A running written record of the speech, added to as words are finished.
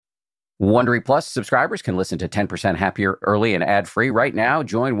Wondery Plus subscribers can listen to 10% Happier early and ad-free right now.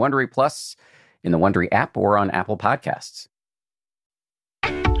 Join Wondery Plus in the Wondery app or on Apple Podcasts.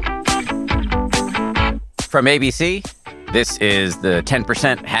 From ABC, this is the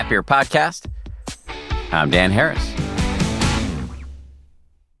 10% Happier podcast. I'm Dan Harris.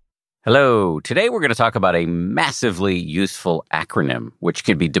 Hello. Today we're going to talk about a massively useful acronym, which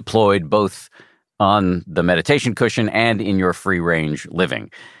can be deployed both on the meditation cushion and in your free-range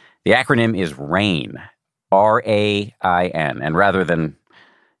living. The acronym is RAIN, R-A-I-N. And rather than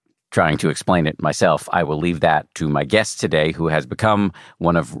trying to explain it myself, I will leave that to my guest today, who has become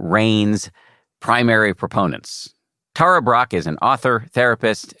one of RAIN's primary proponents. Tara Brach is an author,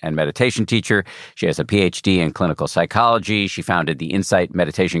 therapist, and meditation teacher. She has a PhD in clinical psychology. She founded the Insight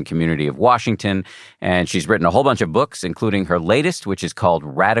Meditation Community of Washington, and she's written a whole bunch of books, including her latest, which is called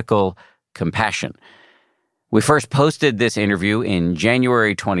Radical Compassion. We first posted this interview in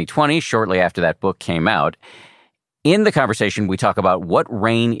January 2020, shortly after that book came out. In the conversation, we talk about what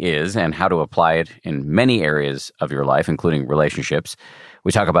RAIN is and how to apply it in many areas of your life, including relationships.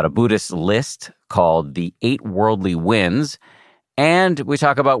 We talk about a Buddhist list called the 8 Worldly Winds, and we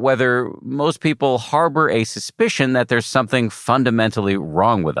talk about whether most people harbor a suspicion that there's something fundamentally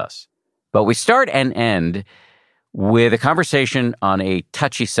wrong with us. But we start and end with a conversation on a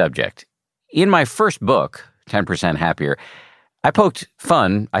touchy subject. In my first book, 10% Happier, I poked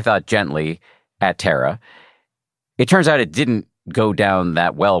fun, I thought gently, at Tara. It turns out it didn't go down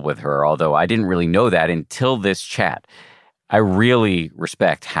that well with her, although I didn't really know that until this chat. I really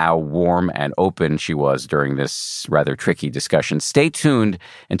respect how warm and open she was during this rather tricky discussion. Stay tuned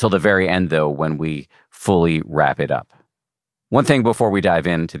until the very end, though, when we fully wrap it up. One thing before we dive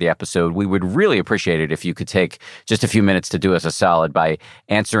into the episode, we would really appreciate it if you could take just a few minutes to do us a solid by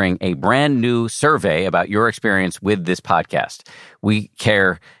answering a brand new survey about your experience with this podcast. We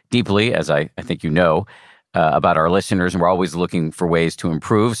care deeply, as I think you know, about our listeners, and we're always looking for ways to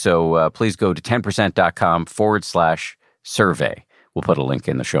improve. So please go to 10%.com/survey. We'll put a link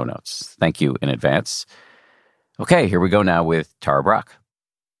in the show notes. Thank you in advance. Okay, here we go now with Tara Brach.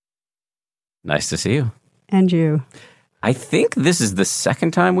 Nice to see you. And you. I think this is the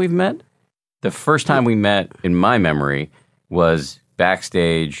second time we've met. The first time we met, in my memory, was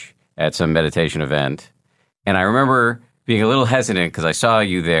backstage at some meditation event. And I remember being a little hesitant because I saw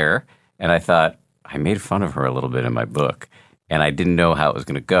you there, and I thought, I made fun of her a little bit in my book, and I didn't know how it was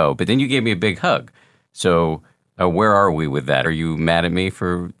going to go. But then you gave me a big hug. So where are we with that? Are you mad at me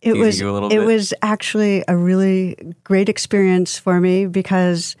for teasing you a little bit? It was actually a really great experience for me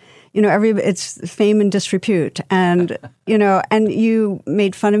because, you know, it's fame and disrepute. And, you know, and you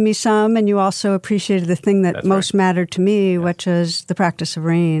made fun of me some, and you also appreciated the thing that most mattered to me, which is the practice of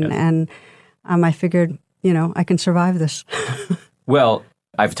RAIN. Yes. And I figured, you know, I can survive this. Well,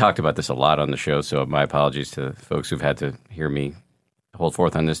 I've talked about this a lot on the show, so my apologies to folks who've had to hear me hold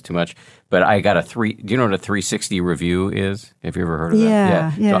forth on this too much. But I got do you know what a 360 review is? Have you ever heard of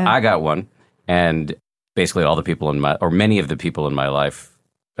that? Yeah. So I got one, and basically all the people many of the people in my life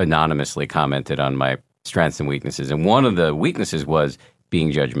anonymously commented on my strengths and weaknesses. And one of the weaknesses was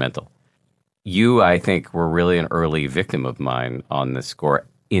being judgmental. You, I think, were really an early victim of mine on this score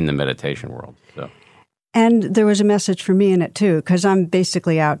in the meditation world. So. And there was a message for me in it, too, because I'm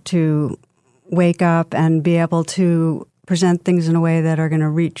basically out to wake up and be able to present things in a way that are going to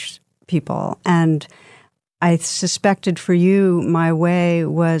reach people. And I suspected for you, my way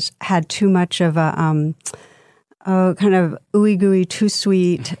had too much of a kind of ooey-gooey, too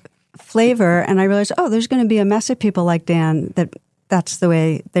sweet flavor. And I realized, there's going to be a mess of people like Dan that's the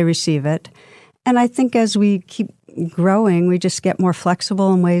way they receive it. And I think as we keep growing, we just get more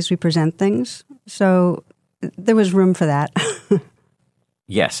flexible in ways we present things. So there was room for that.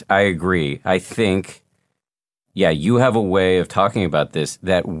 Yes, I agree. I think, you have a way of talking about this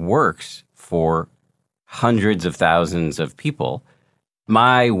that works for hundreds of thousands of people.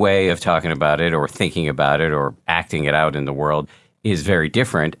 My way of talking about it or thinking about it or acting it out in the world is very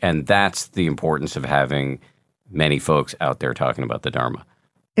different. And that's the importance of having many folks out there talking about the Dharma.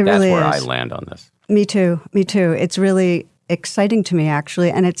 That's really where I land on this. Me too. It's really exciting to me,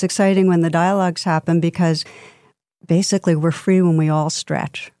 actually. And it's exciting when the dialogues happen because basically we're free when we all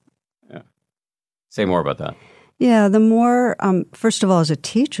stretch. Yeah. Say more about that. Yeah, the more, first of all, as a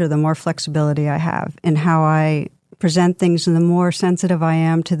teacher, the more flexibility I have in how I present things and the more sensitive I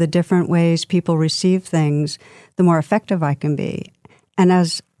am to the different ways people receive things, the more effective I can be. And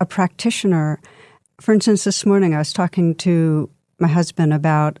as a practitioner, for instance, this morning I was talking to my husband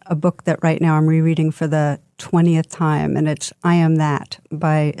about a book that right now I'm rereading for the 20th time, and it's I Am That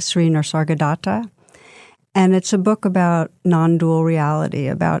by Sri Nisargadatta. And it's a book about non-dual reality,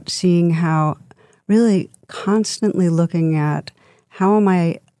 about seeing how really constantly looking at how am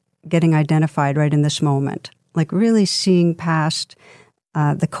I getting identified right in this moment, like really seeing past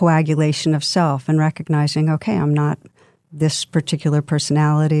the coagulation of self and recognizing, okay, I'm not this particular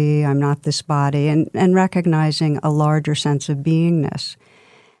personality, I'm not this body, and recognizing a larger sense of beingness.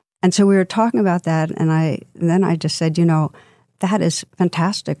 And so we were talking about that, and then I just said, that is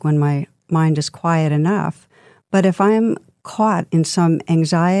fantastic when my mind is quiet enough. But if I'm caught in some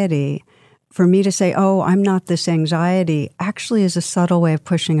anxiety, for me to say, oh, I'm not this anxiety, actually is a subtle way of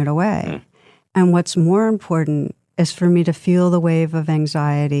pushing it away. Mm. And what's more important is for me to feel the wave of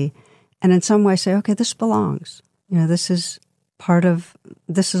anxiety and in some way say, okay, this belongs. This is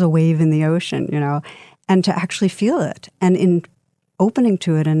a wave in the ocean, and to actually feel it. And in opening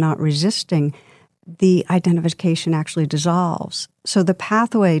to it and not resisting, the identification actually dissolves. So the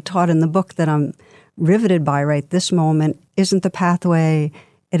pathway taught in the book that I'm riveted by right this moment isn't the pathway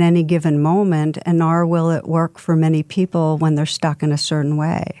at any given moment, and nor will it work for many people when they're stuck in a certain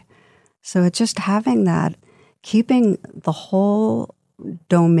way. So it's just having that, keeping the whole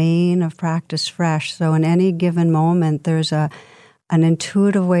domain of practice fresh. So in any given moment, there's an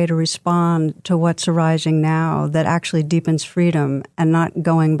intuitive way to respond to what's arising now that actually deepens freedom, and not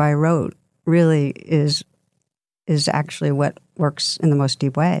going by rote really is actually what works in the most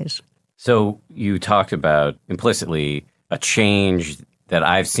deep ways. So you talked about implicitly a change that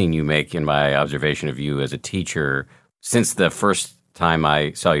I've seen you make in my observation of you as a teacher since the first time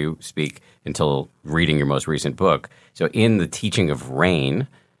I saw you speak until reading your most recent book. So in the teaching of RAIN,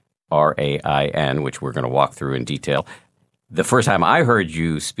 RAIN, which we're going to walk through in detail, the first time I heard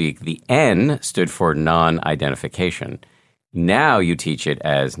you speak, the N stood for non-identification. Now you teach it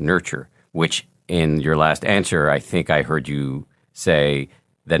as nurture, which in your last answer, I think I heard you say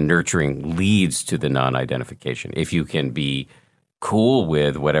that nurturing leads to the non-identification. If you can be cool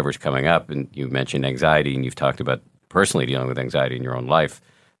with whatever's coming up, and you mentioned anxiety, and you've talked about personally dealing with anxiety in your own life.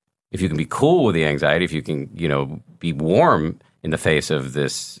 If you can be cool with the anxiety, if you can, be warm in the face of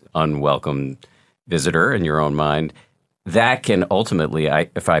this unwelcome visitor in your own mind, that can ultimately,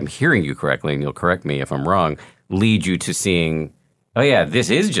 if I'm hearing you correctly, and you'll correct me if I'm wrong, lead you to seeing, oh yeah,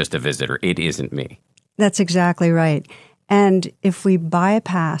 this is just a visitor. It isn't me. That's exactly right. And if we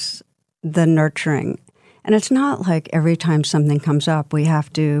bypass the nurturing, and it's not like every time something comes up, we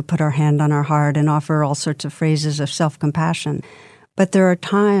have to put our hand on our heart and offer all sorts of phrases of self-compassion. But there are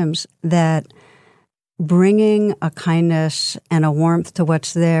times that bringing a kindness and a warmth to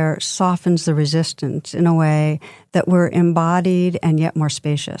what's there softens the resistance in a way that we're embodied and yet more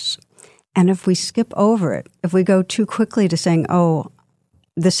spacious. And if we skip over it, if we go too quickly to saying, oh,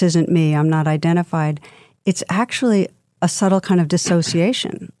 this isn't me, I'm not identified, it's actually a subtle kind of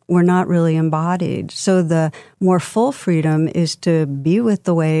dissociation. We're not really embodied. So the more full freedom is to be with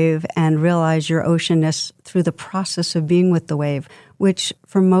the wave and realize your oceanness through the process of being with the wave, which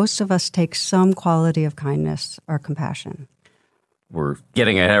for most of us takes some quality of kindness or compassion. We're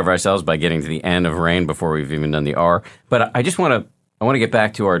getting ahead of ourselves by getting to the N of RAIN before we've even done the R. But I want to get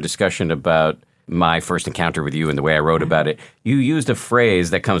back to our discussion about my first encounter with you and the way I wrote about it. You used a phrase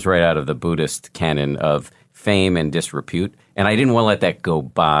that comes right out of the Buddhist canon of fame and disrepute. And I didn't want to let that go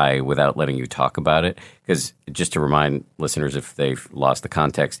by without letting you talk about it. Because just to remind listeners, if they've lost the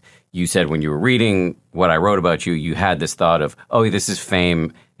context, you said when you were reading what I wrote about you, you had this thought of, oh, this is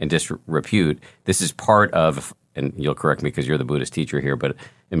fame and disrepute. This is part of, and you'll correct me because you're the Buddhist teacher here, but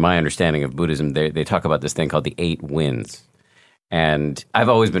in my understanding of Buddhism, they talk about this thing called the 8 winds. And I've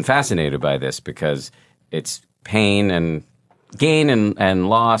always been fascinated by this because it's pain and gain and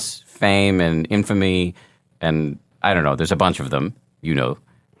loss, fame and infamy, and I don't know, there's a bunch of them,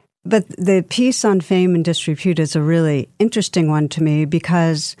 But the piece on fame and disrepute is a really interesting one to me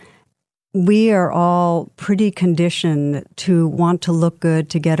because we are all pretty conditioned to want to look good,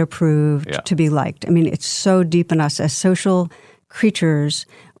 to get approved, to be liked. I mean, it's so deep in us. As social creatures,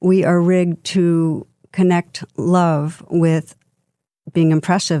 we are rigged to connect love with being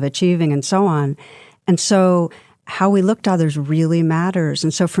impressive, achieving, and so on. And so how we look to others really matters.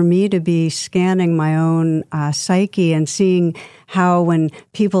 And so for me to be scanning my own psyche and seeing how when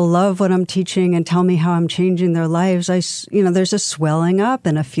people love what I'm teaching and tell me how I'm changing their lives, there's a swelling up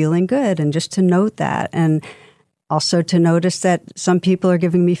and a feeling good. And just to note that. And also to notice that some people are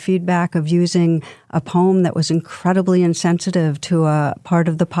giving me feedback of using a poem that was incredibly insensitive to a part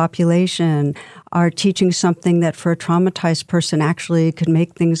of the population, are teaching something that for a traumatized person actually could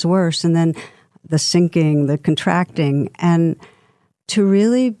make things worse. And then the sinking, the contracting, and to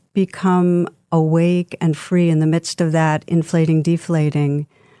really become awake and free in the midst of that inflating, deflating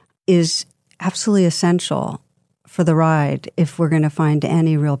is absolutely essential for the ride if we're going to find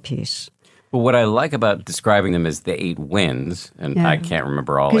any real peace. Well, what I like about describing them as the 8 winds, and I can't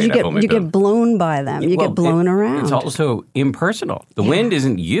remember all 8 of them. You get blown by them. You get blown around. It's also impersonal. The wind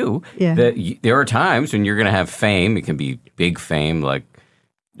isn't you. Yeah. There are times when you're going to have fame. It can be big fame, like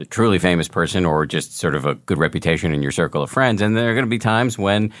a truly famous person, or just sort of a good reputation in your circle of friends. And there are going to be times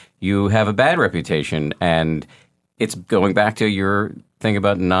when you have a bad reputation, and it's going back to your thing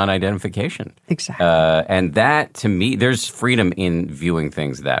about non-identification. Exactly. And that, to me, there's freedom in viewing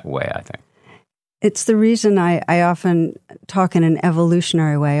things that way, I think. It's the reason I often talk in an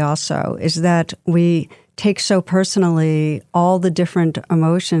evolutionary way also, is that we take so personally all the different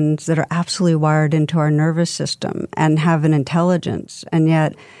emotions that are absolutely wired into our nervous system and have an intelligence. And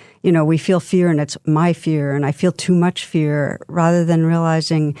yet, we feel fear and it's my fear and I feel too much fear, rather than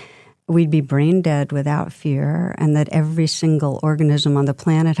realizing we'd be brain dead without fear and that every single organism on the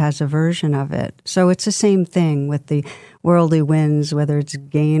planet has a version of it. So it's the same thing with the worldly winds, whether it's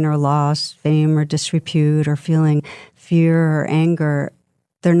gain or loss, fame or disrepute, or feeling fear or anger.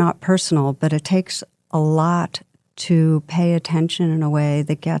 They're not personal, but it takes a lot to pay attention in a way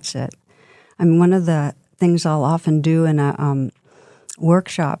that gets it. I mean, one of the things I'll often do in a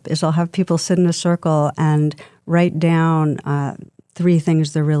workshop is I'll have people sit in a circle and write down 3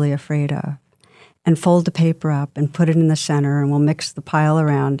 things they're really afraid of, and fold the paper up and put it in the center, and we'll mix the pile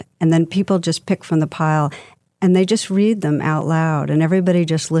around. And then people just pick from the pile, and they just read them out loud, and everybody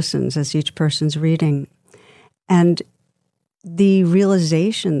just listens as each person's reading. And the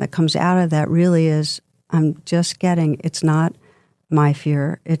realization that comes out of that really is, I'm just getting, it's not my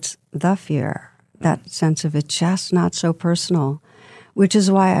fear, it's the fear, that sense of it's just not so personal, which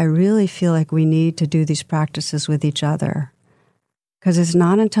is why I really feel like we need to do these practices with each other. Because it's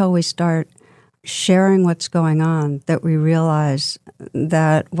not until we start sharing what's going on that we realize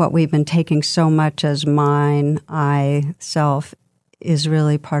that what we've been taking so much as mine, I, self, is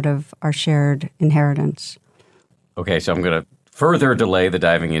really part of our shared inheritance. Okay, so I'm going to further delay the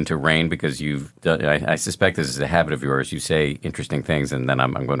diving into rain, because I suspect this is a habit of yours. You say interesting things, and then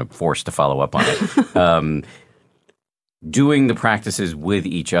I'm going to force to follow up on it. Doing the practices with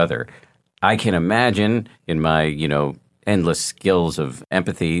each other. I can imagine in my, endless skills of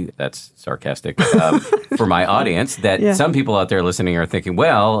empathy, that's sarcastic, for my audience, that some people out there listening are thinking,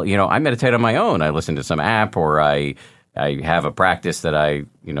 well, I meditate on my own. I listen to some app, or I have a practice that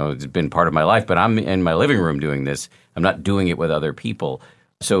it's been part of my life, but I'm in my living room doing this. I'm not doing it with other people.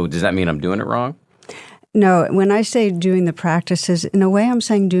 So does that mean I'm doing it wrong? No, when I say doing the practices, in a way I'm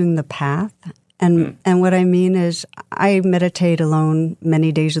saying doing the path. And what I mean is I meditate alone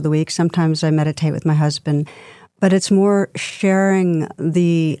many days of the week. Sometimes I meditate with my husband. But it's more sharing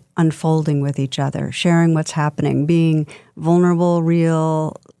the unfolding with each other, sharing what's happening, being vulnerable,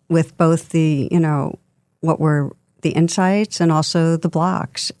 real, with both the, what were the insights and also the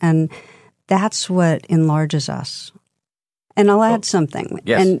blocks. And that's what enlarges us. And I'll add something.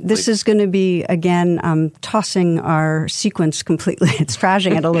 Yes, and this is going to be, again, tossing our sequence completely. It's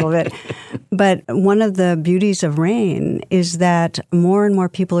trashing it a little bit. But one of the beauties of rain is that more and more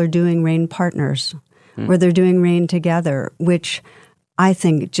people are doing rain partners, where they're doing rain together, which I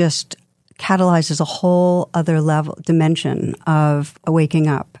think just catalyzes a whole other dimension of waking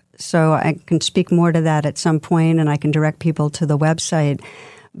up. So I can speak more to that at some point, and I can direct people to the website.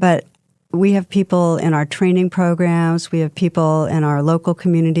 But we have people in our training programs, we have people in our local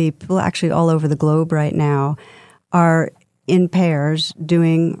community, people actually all over the globe right now are in pairs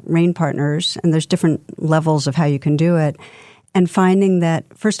doing rain partners, and there's different levels of how you can do it. And finding that,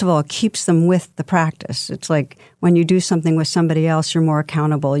 first of all, it keeps them with the practice. It's like when you do something with somebody else, you're more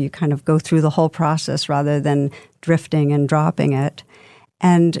accountable. You kind of go through the whole process rather than drifting and dropping it,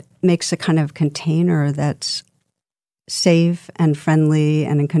 and makes a kind of container that's safe and friendly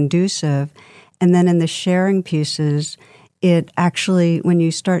and conducive. And then in the sharing pieces, it actually, when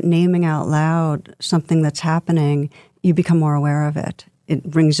you start naming out loud something that's happening, you become more aware of it. It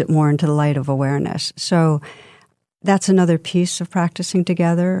brings it more into the light of awareness. So that's another piece of practicing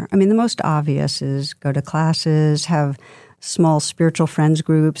together. I mean, the most obvious is go to classes, have small spiritual friends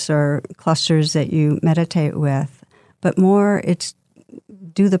groups or clusters that you meditate with. But more, it's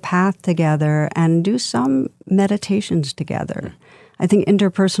do the path together and do some meditations together. I think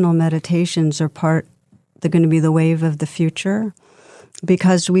interpersonal meditations are they're going to be the wave of the future,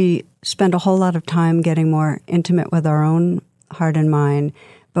 because we spend a whole lot of time getting more intimate with our own heart and mind,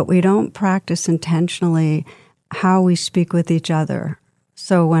 but we don't practice intentionally how we speak with each other.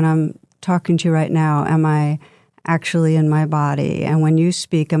 So when I'm talking to you right now, am I actually in my body? And when you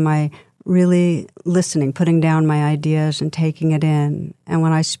speak, am I really listening, putting down my ideas and taking it in? And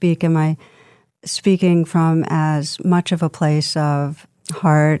when I speak, am I speaking from as much of a place of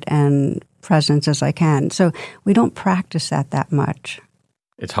heart and presence as I can. So we don't practice that much.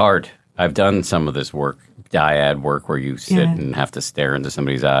 It's hard. I've done some of this work, dyad work, where you sit and have to stare into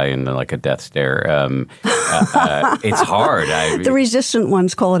somebody's eye and like a death stare. It's hard. The resistant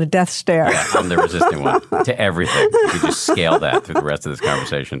ones call it a death stare. Yeah, I'm the resistant one to everything. You just scale that through the rest of this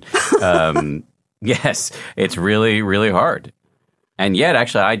conversation. Yes, it's really, really hard. And yet,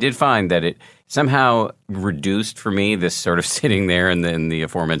 actually, I did find that it somehow reduced for me this sort of sitting there in the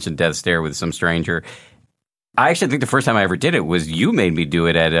aforementioned death stare with some stranger. I actually think the first time I ever did it was you made me do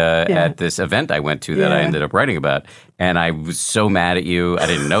it at this event I went to that I ended up writing about. And I was so mad at you. I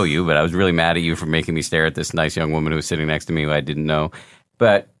didn't know you, but I was really mad at you for making me stare at this nice young woman who was sitting next to me who I didn't know.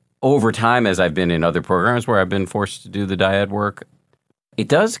 But over time, as I've been in other programs where I've been forced to do the dyad work, it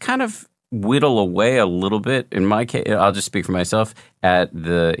does kind of whittle away a little bit, in my case, I'll just speak for myself, at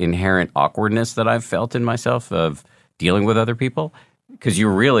the inherent awkwardness that I've felt in myself of dealing with other people, because you're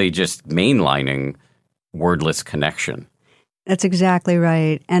really just mainlining wordless connection. That's exactly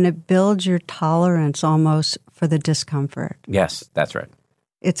right. And it builds your tolerance almost for the discomfort. Yes, that's right.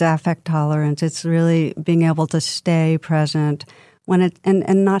 It's affect tolerance. It's really being able to stay present when it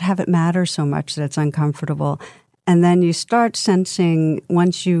and not have it matter so much that it's uncomfortable. And then you start sensing,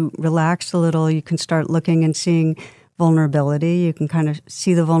 once you relax a little, you can start looking and seeing vulnerability. You can kind of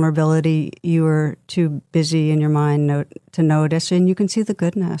see the vulnerability you were too busy in your mind to notice. And you can see the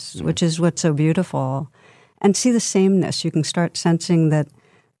goodness, which is what's so beautiful. And see the sameness. You can start sensing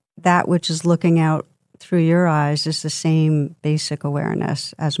that which is looking out through your eyes is the same basic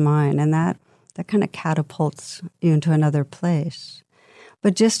awareness as mine. And that kind of catapults you into another place.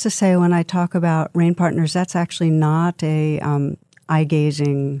 But just to say, when I talk about rain partners, that's actually not a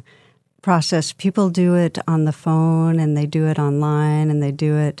eye-gazing process. People do it on the phone, and they do it online, and they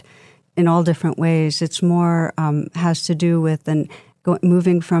do it in all different ways. It's more has to do with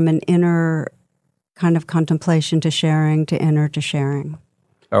moving from an inner kind of contemplation to sharing, to inner to sharing.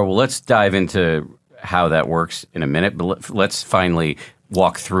 All right, well, let's dive into how that works in a minute, but let's finally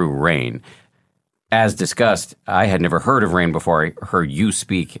walk through rain. As discussed, I had never heard of rain before I heard you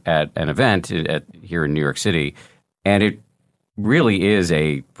speak at an event here in New York City, and it really is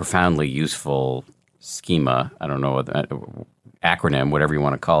a profoundly useful schema. I don't know, acronym, whatever you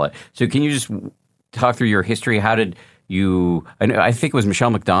want to call it. So can you just talk through your history? How did you – I think it was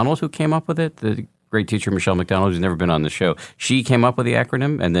Michelle McDonald who came up with it, the great teacher Michelle McDonald, who's never been on the show. She came up with the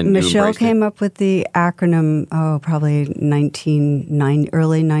acronym, and then Michelle came up with the acronym, probably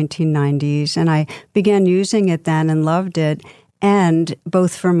early 1990s, and I began using it then and loved it. And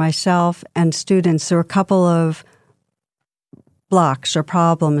both for myself and students, there were a couple of blocks or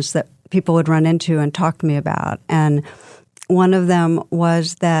problems that people would run into and talk to me about. And one of them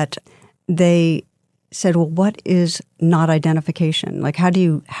was that they said, well, what is not identification? Like, how do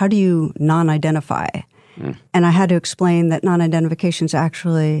you non-identify? And I had to explain that non-identification is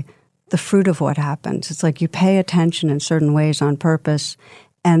actually the fruit of what happens. It's like you pay attention in certain ways on purpose,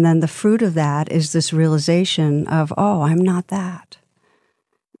 and then the fruit of that is this realization of, oh, I'm not that.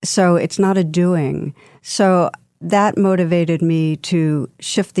 So it's not a doing. So that motivated me to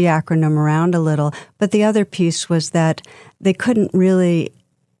shift the acronym around a little. But the other piece was that they couldn't really,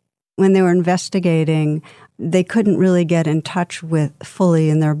 when they were investigating, they couldn't really get in touch with fully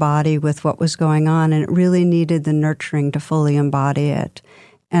in their body with what was going on, and it really needed the nurturing to fully embody it.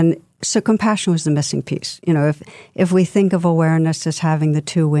 And so compassion was the missing piece. You know, if we think of awareness as having the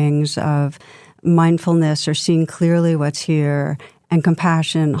two wings of mindfulness or seeing clearly what's here, and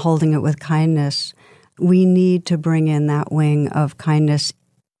compassion, holding it with kindness, we need to bring in that wing of kindness,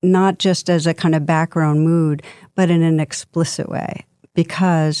 not just as a kind of background mood, but in an explicit way,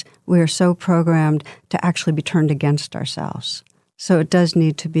 because we are so programmed to actually be turned against ourselves. So it does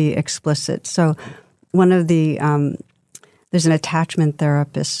need to be explicit. So one of the, there's an attachment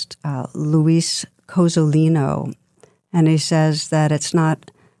therapist, Luis Cozzolino, and he says that it's not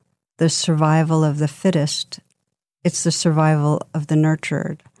the survival of the fittest, it's the survival of the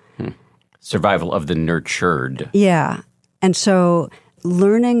nurtured. Survival of the nurtured. Yeah. And so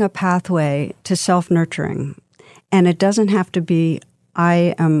learning a pathway to self-nurturing, and it doesn't have to be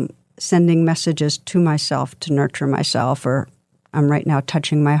I am sending messages to myself to nurture myself, or I'm right now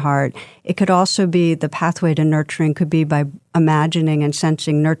touching my heart. It could also be the pathway to nurturing could be by imagining and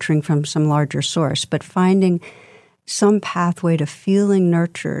sensing nurturing from some larger source. But finding some pathway to feeling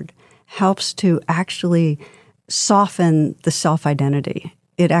nurtured helps to actually soften the self-identity.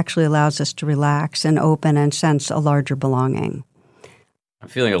 It actually allows us to relax and open and sense a larger belonging. I'm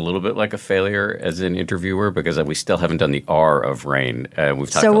feeling a little bit like a failure as an interviewer because we still haven't done the R of rain.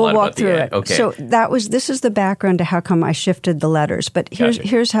 We've talked a lot about the A. Okay. So this is the background to how come I shifted the letters. But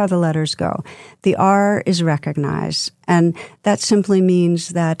here's how the letters go. The R is recognize. And that simply means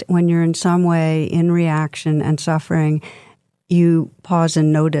that when you're in some way in reaction and suffering, you pause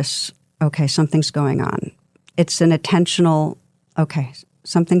and notice, okay, something's going on. It's an attentional, okay,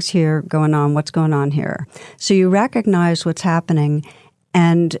 something's here going on. What's going on here? So you recognize what's happening.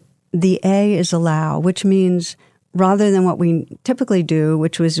 And the A is allow, which means rather than what we typically do,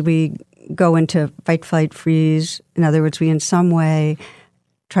 which was we go into fight, flight, freeze. In other words, we in some way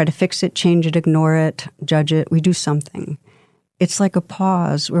try to fix it, change it, ignore it, judge it. We do something. It's like a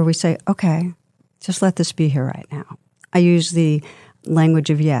pause where we say, okay, just let this be here right now. I use the language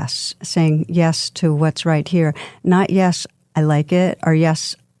of yes, saying yes to what's right here. Not yes, I like it, or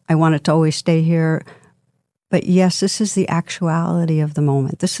yes, I want it to always stay here. But yes, this is the actuality of the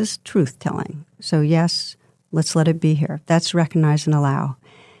moment. This is truth-telling. So yes, let's let it be here. That's recognize and allow.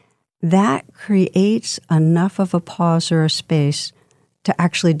 That creates enough of a pause or a space to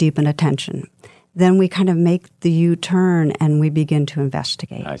actually deepen attention. Then we kind of make the U-turn and we begin to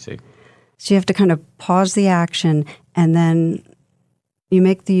investigate. I see. So you have to kind of pause the action and then you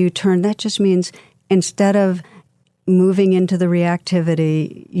make the U-turn. That just means instead of moving into the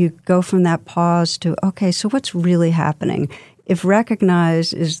reactivity, you go from that pause to, okay, so what's really happening? If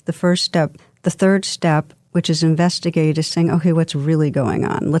recognize is the first step, the third step, which is investigate, is saying, okay, what's really going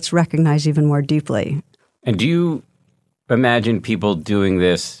on? Let's recognize even more deeply. And do you imagine people doing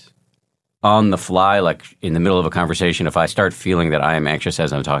this on the fly, like in the middle of a conversation? If I start feeling that I am anxious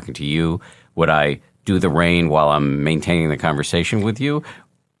as I'm talking to you, would I do the rain while I'm maintaining the conversation with you?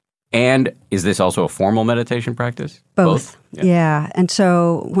 And is this also a formal meditation practice? Both. Yeah. And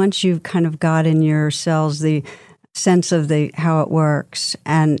so once you've kind of got in your cells the sense of how it works,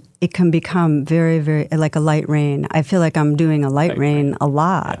 and it can become very, very like a light rain. I feel like I'm doing a light rain a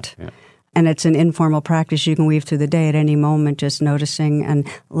lot. Yeah. And it's an informal practice you can weave through the day at any moment, just noticing and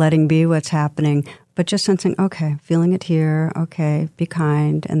letting be what's happening, but just sensing, okay, feeling it here, okay, be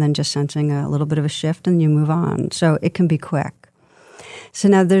kind, and then just sensing a little bit of a shift and you move on. So it can be quick. So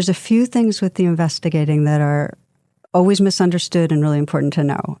now there's a few things with the investigating that are always misunderstood and really important to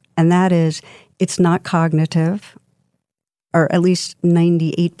know. And that is, it's not cognitive, or at least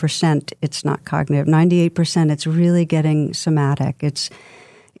 98% it's not cognitive. 98% it's really getting somatic. It's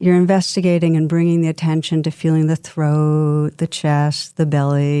you're investigating and bringing the attention to feeling the throat, the chest, the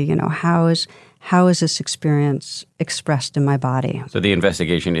belly. You know, how is this experience expressed in my body? So the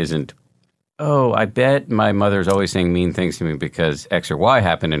investigation isn't, oh, I bet my mother's always saying mean things to me because X or Y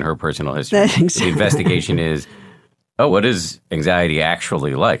happened in her personal history. The investigation is, oh, what is anxiety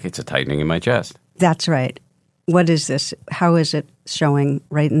actually like? It's a tightening in my chest. That's right. What is this? How is it showing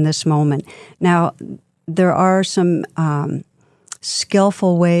right in this moment? Now, there are some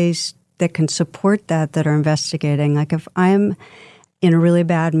skillful ways that can support that are investigating. Like if I'm in a really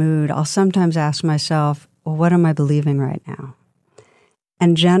bad mood, I'll sometimes ask myself, well, what am I believing right now?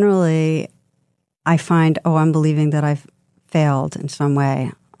 And generally, I find, I'm believing that I've failed in some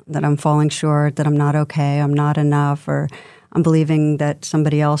way, that I'm falling short, that I'm not okay, I'm not enough, or I'm believing that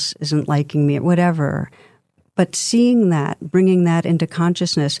somebody else isn't liking me, whatever. But seeing that, bringing that into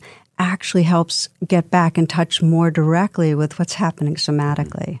consciousness actually helps get back in touch more directly with what's happening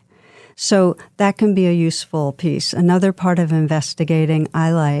somatically. So that can be a useful piece. Another part of investigating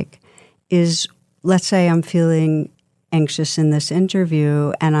I like is, let's say I'm feeling anxious in this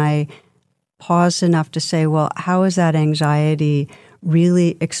interview and I pause enough to say, well, how is that anxiety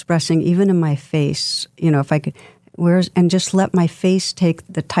really expressing even in my face? You know, if I could, and just let my face take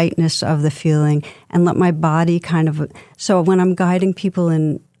the tightness of the feeling and let my body kind of, so when I'm guiding people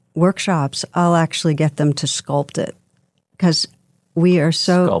in workshops, I'll actually get them to sculpt it because we are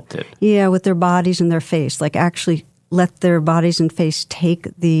so, sculpt it. Yeah, with their bodies and their face, like actually let their bodies and face take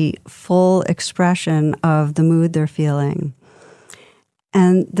the full expression of the mood they're feeling.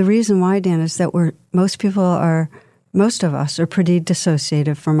 And the reason why, Dan, is that most of us are pretty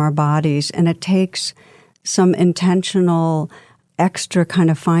dissociative from our bodies, and it takes some intentional extra kind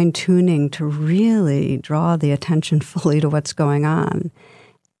of fine-tuning to really draw the attention fully to what's going on.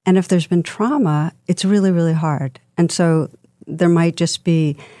 And if there's been trauma, it's really, really hard. And so there might just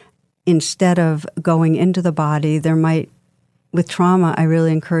be, instead of going into the body, with trauma, I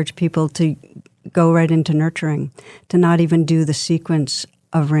really encourage people to go right into nurturing, to not even do the sequence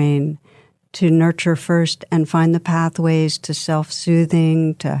of rain, to nurture first and find the pathways to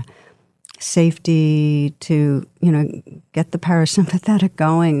self-soothing, to safety, to, get the parasympathetic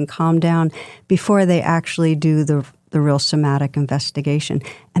going and calm down before they actually do the the real somatic investigation.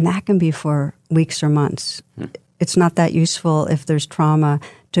 And that can be for weeks or months. It's not that useful if there's trauma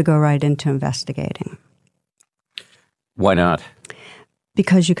to go right into investigating. Why not?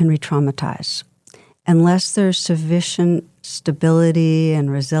 Because you can re-traumatize. Unless there's sufficient stability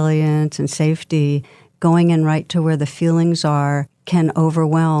and resilience and safety, going in right to where the feelings are can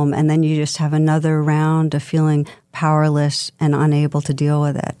overwhelm, and then you just have another round of feeling powerless and unable to deal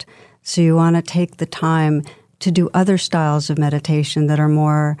with it. So you want to take the time to do other styles of meditation that are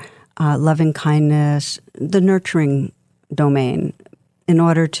more loving kindness, the nurturing domain, in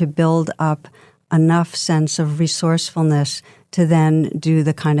order to build up enough sense of resourcefulness to then do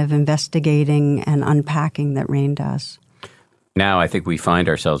the kind of investigating and unpacking that Rain does. Now I think we find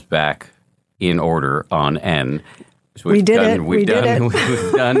ourselves back in order on N. So we did it. We've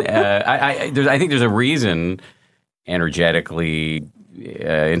done. I think there's a reason, energetically,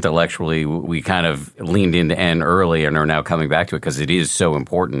 intellectually, we kind of leaned into N early and are now coming back to it because it is so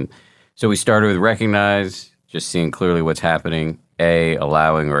important. So we started with recognize, just seeing clearly what's happening. A,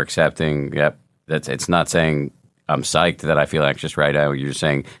 allowing or accepting. Yep, it's not saying I'm psyched that I feel anxious right now. You're just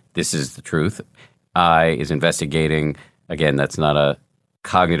saying this is the truth. I is investigating. Again, that's not a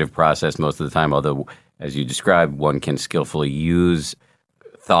cognitive process most of the time, although, as you described, one can skillfully use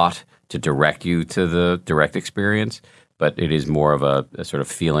thought to direct you to the direct experience, but it is more of a sort of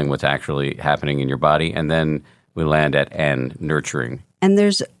feeling what's actually happening in your body. And then we land at N, nurturing. And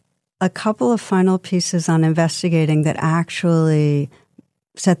there's a couple of final pieces on investigating that actually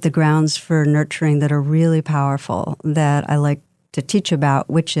set the grounds for nurturing that are really powerful that I like to teach about,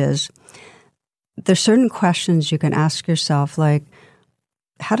 which is there's certain questions you can ask yourself, like,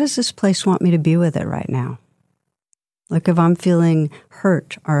 how does this place want me to be with it right now? Like if I'm feeling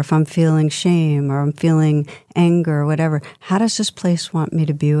hurt or if I'm feeling shame or I'm feeling anger or whatever, how does this place want me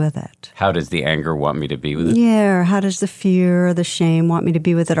to be with it? How does the anger want me to be with it? Yeah, or how does the fear or the shame want me to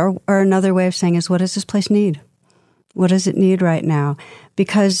be with it? Or another way of saying is, what does this place need? What does it need right now?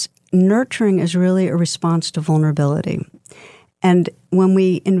 Because nurturing is really a response to vulnerability. And when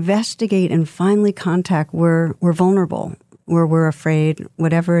we investigate and finally contact, we're vulnerable, where we're afraid,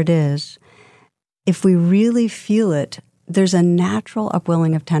 whatever it is. If we really feel it, there's a natural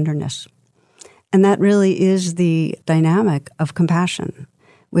upwelling of tenderness. And that really is the dynamic of compassion,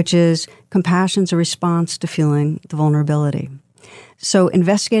 which is compassion's a response to feeling the vulnerability. So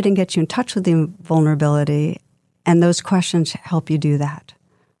investigating gets you in touch with the vulnerability, and those questions help you do that.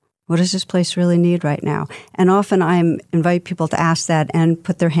 What does this place really need right now? And often I invite people to ask that and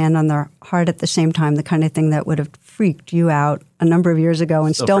put their hand on their heart at the same time, the kind of thing that would have freaked you out a number of years ago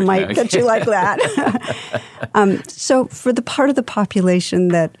and still might get you like that. So for the part of the population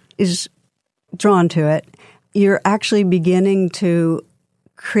that is drawn to it, you're actually beginning to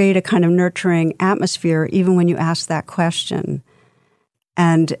create a kind of nurturing atmosphere even when you ask that question.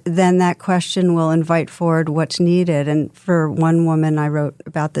 And then that question will invite forward what's needed. And for one woman, I wrote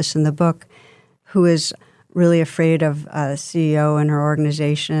about this in the book, who is really afraid of a CEO in her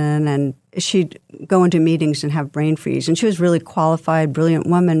organization. And she'd go into meetings and have brain freeze. And she was a really qualified, brilliant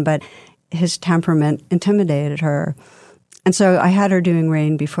woman, but his temperament intimidated her. And so I had her doing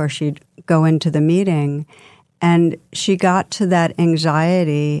Rain before she'd go into the meeting. And she got to that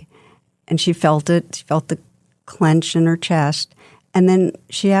anxiety, and she felt it. She felt the clench in her chest. And then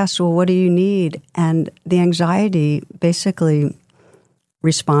she asked, well, what do you need? And the anxiety basically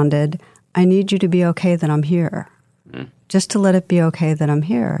responded, I need you to be okay that I'm here. Just to let it be okay that I'm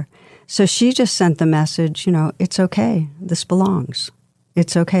here. So she just sent the message, it's okay. This belongs.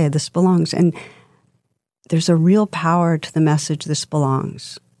 It's okay. This belongs. And there's a real power to the message, this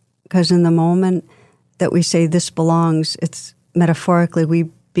belongs. Because in the moment that we say this belongs, it's metaphorically, we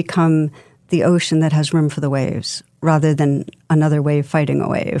become the ocean that has room for the waves, rather than another wave fighting a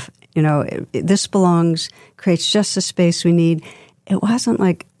wave. This belongs, creates just the space we need. It wasn't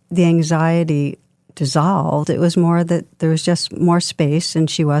like the anxiety dissolved. It was more that there was just more space and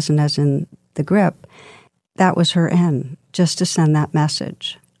she wasn't as in the grip. That was her end, just to send that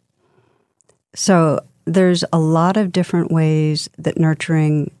message. So there's a lot of different ways that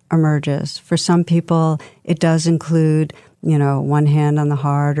nurturing emerges. For some people, it does include one hand on the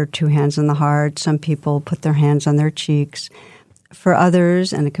heart or two hands on the heart. Some people put their hands on their cheeks. For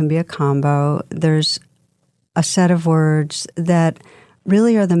others, and it can be a combo, there's a set of words that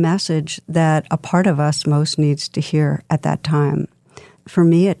really are the message that a part of us most needs to hear at that time. For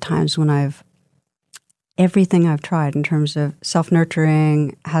me, at times when everything I've tried in terms of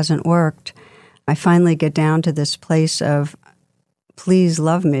self-nurturing hasn't worked, I finally get down to this place of, please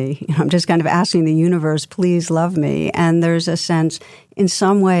love me. I'm just kind of asking the universe, please love me. And there's a sense in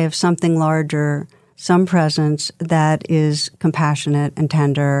some way of something larger some presence that is compassionate and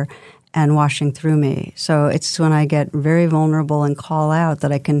tender and washing through me. So it's when I get very vulnerable and call out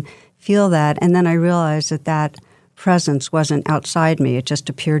that I can feel that. And then I realize that that presence wasn't outside me. It just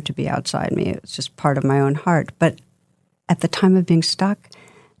appeared to be outside me. It was just part of my own heart. But at the time of being stuck,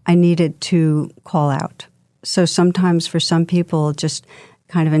 I needed to call out. So sometimes for some people, just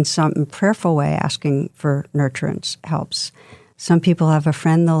kind of in some prayerful way, asking for nurturance helps. Some people have a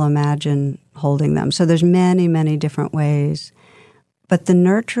friend they'll imagine holding them. So there's many, many different ways. But the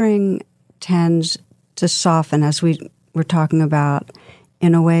nurturing tends to soften, as we were talking about,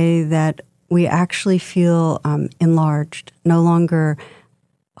 in a way that we actually feel enlarged, no longer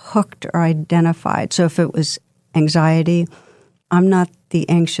hooked or identified. So if it was anxiety, I'm not the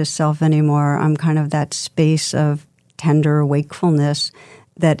anxious self anymore. I'm kind of that space of tender wakefulness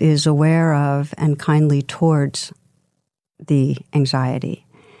that is aware of and kindly towards the anxiety.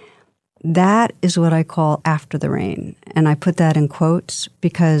 That is what I call after the rain. And I put that in quotes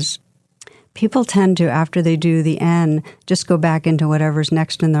because people tend to, after they do the N, just go back into whatever's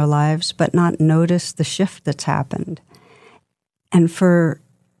next in their lives, but not notice the shift that's happened. And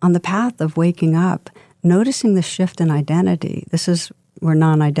on the path of waking up, noticing the shift in identity, this is where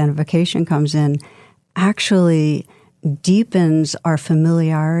non-identification comes in, actually deepens our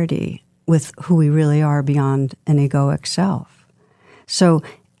familiarity with who we really are beyond an egoic self. So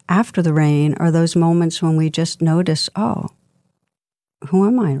after the rain are those moments when we just notice, oh, who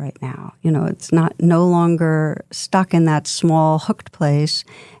am I right now? It's no longer stuck in that small hooked place.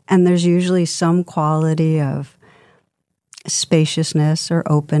 And there's usually some quality of spaciousness or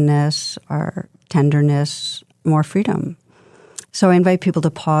openness or tenderness, more freedom. So I invite people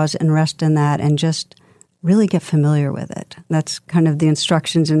to pause and rest in that and just really get familiar with it. That's kind of the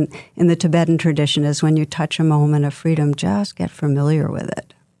instructions in the Tibetan tradition is when you touch a moment of freedom, just get familiar with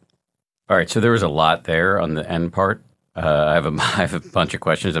it. All right, so there was a lot there on the end part. I have a bunch of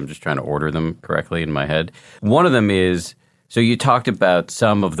questions. I'm just trying to order them correctly in my head. One of them is, so you talked about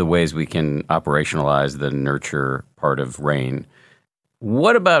some of the ways we can operationalize the nurture part of rain.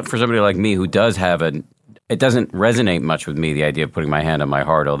 What about for somebody like me who does have it doesn't resonate much with me, the idea of putting my hand on my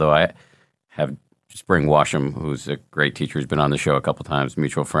heart, although I have Spring Washam, who's a great teacher, who's been on the show a couple times,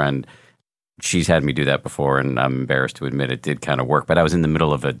 mutual friend. She's had me do that before, and I'm embarrassed to admit it did kind of work. But I was in the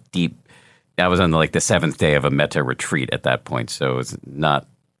middle of I was on the seventh day of a metta retreat at that point, so it's a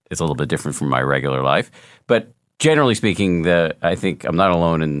little bit different from my regular life. But generally speaking, I think I'm not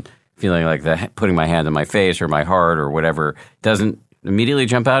alone in feeling like putting my hand on my face or my heart or whatever doesn't immediately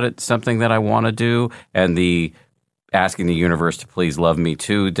jump out at something that I want to do, and the asking the universe to please love me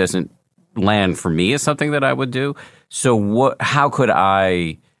too doesn't land for me as something that I would do. So how could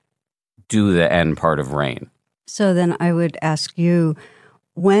I do the end part of rain? So then I would ask you,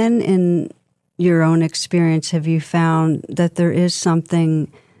 when in your own experience have you found that there is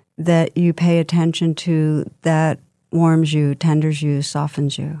something that you pay attention to that warms you, tenders you,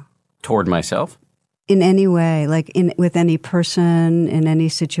 softens you? Toward myself? In any way, with any person, in any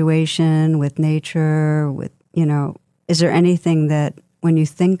situation, with nature, is there anything that when you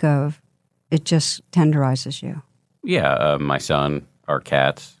think of, it just tenderizes you? Yeah, my son, our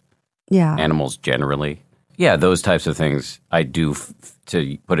cats, yeah, animals generally. Yeah, those types of things I do,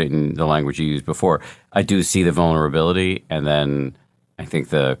 to put it in the language you used before, I do see the vulnerability, and then I think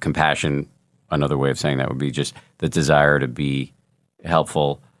the compassion, another way of saying that would be just the desire to be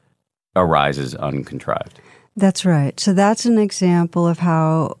helpful, arises uncontrived. That's right. So that's an example of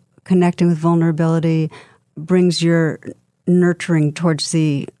how connecting with vulnerability brings your nurturing towards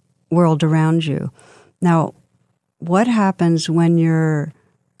the world around you. Now, what happens when you're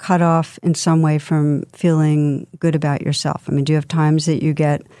cut off in some way from feeling good about yourself? I mean, do you have times that you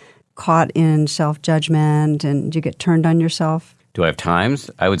get caught in self-judgment and you get turned on yourself? Do I have times?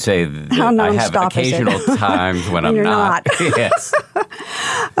 I would say that I have occasional times when I'm not. Yes.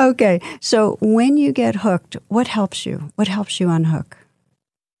 Okay. So when you get hooked, what helps you? What helps you unhook?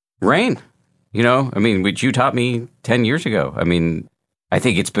 Rain. Which you taught me 10 years ago. I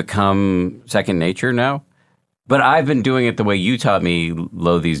think it's become second nature now. But I've been doing it the way you taught me,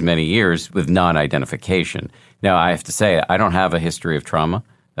 Lo, these many years with non-identification. Now, I have to say, I don't have a history of trauma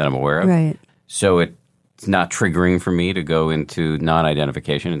that I'm aware of. Right. So it's not triggering for me to go into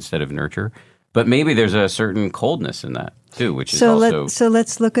non-identification instead of nurture. But maybe there's a certain coldness in that, too, which is also... So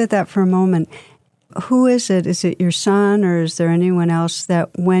let's look at that for a moment. Who is it? Is it your son, or is there anyone else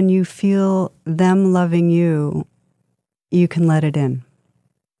that when you feel them loving you, you can let it in?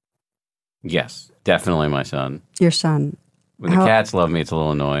 Yes. Definitely my son. Your son. When the cats love me, it's a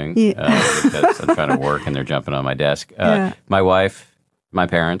little annoying because I'm trying to work and they're jumping on my desk. My wife, my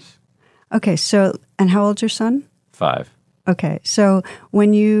parents. Okay, so, and how old's your son? 5. Okay, so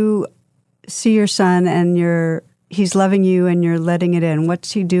when you see your son and he's loving you and you're letting it in,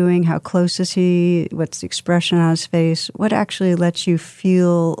 what's he doing? How close is he? What's the expression on his face? What actually lets you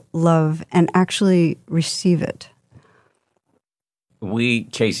feel love and actually receive it? We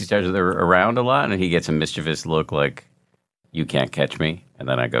chase each other around a lot, and he gets a mischievous look like, you can't catch me, and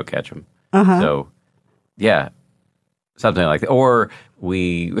then I go catch him. So, yeah, something like that. Or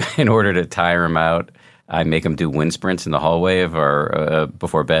we, in order to tire him out, I make him do wind sprints in the hallway of our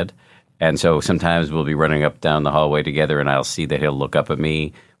before bed. And so sometimes we'll be running up down the hallway together, and I'll see that he'll look up at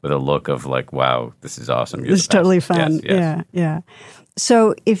me with a look of like, wow, this is awesome. This is totally fun. Yes. Yeah.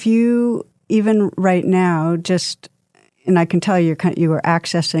 So if you, even right now, and I can tell you were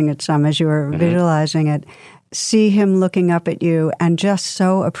accessing it some as you were visualizing it, see him looking up at you and just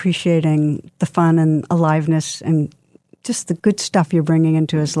so appreciating the fun and aliveness and just the good stuff you're bringing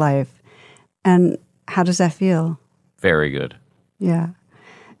into his life. And how does that feel? Very good. Yeah.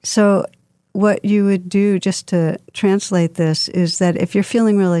 So what you would do, just to translate this, is that if you're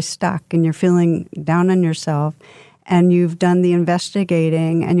feeling really stuck and you're feeling down on yourself and you've done the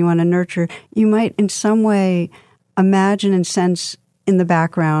investigating and you want to nurture, you might in some way imagine and sense in the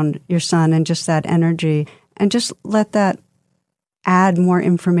background your son and just that energy, and just let that add more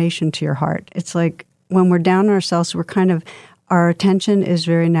information to your heart. It's like when we're down on ourselves, our attention is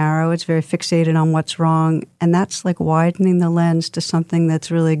very narrow. It's very fixated on what's wrong. And that's like widening the lens to something that's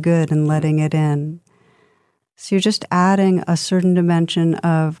really good and letting it in. So you're just adding a certain dimension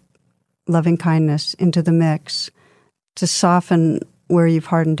of loving kindness into the mix to soften where you've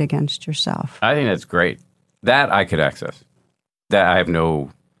hardened against yourself. I think that's great. That I could access. That I have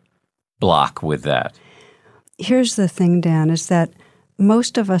no block with that. Here's the thing, Dan, is that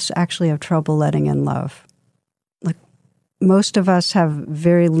most of us actually have trouble letting in love. Like, most of us have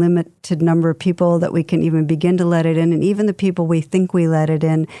very limited number of people that we can even begin to let it in. And even the people we think we let it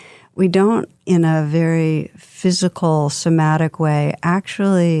in, we don't, in a very physical, somatic way,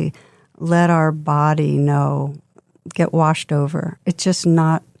 actually let our body get washed over. It's just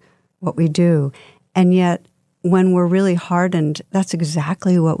not what we do. And yet, when we're really hardened, that's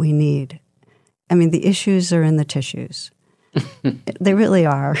exactly what we need. I mean, the issues are in the tissues. They really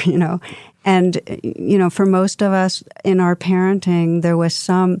are, And, for most of us in our parenting, there was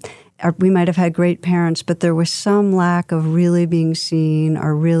we might have had great parents, but there was some lack of really being seen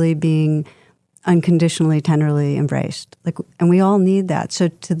or really being unconditionally, tenderly embraced. And we all need that. So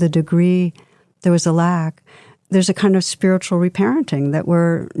to the degree there was a lack, there's a kind of spiritual reparenting that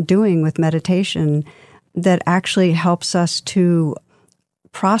we're doing with meditation that actually helps us to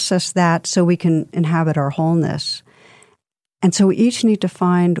process that so we can inhabit our wholeness. And so we each need to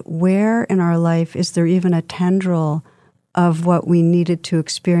find where in our life is there even a tendril of what we needed to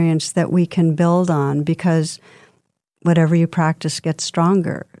experience that we can build on, because whatever you practice gets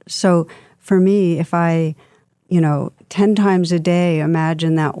stronger. So for me, if I, 10 times a day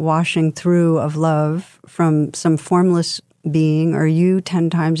imagine that washing through of love from some formless being, or you 10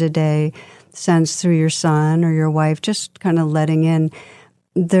 times a day sense through your son or your wife, just kind of letting in,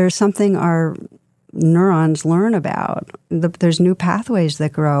 there's something our neurons learn about. There's new pathways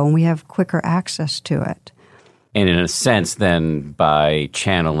that grow, and we have quicker access to it. And in a sense, then, by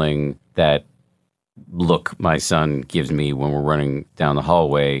channeling that look my son gives me when we're running down the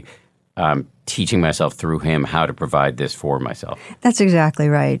hallway, I'm teaching myself through him how to provide this for myself. That's exactly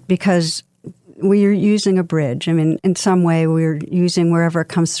right, because we're using a bridge. I mean, in some way, we're using wherever it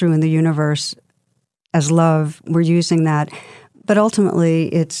comes through in the universe as love, we're using that. But ultimately,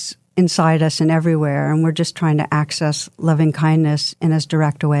 it's inside us and everywhere, and we're just trying to access loving kindness in as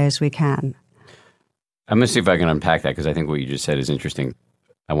direct a way as we can. I'm going to see if I can unpack that, because I think what you just said is interesting.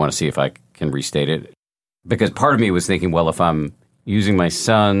 I want to see if I can restate it. Because part of me was thinking, well, if I'm using my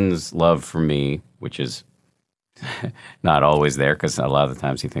son's love for me, which is not always there, because a lot of the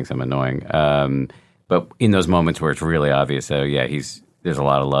times he thinks I'm annoying. But in those moments where it's really obvious that, there's a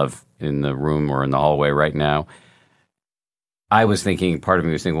lot of love in the room or in the hallway right now, part of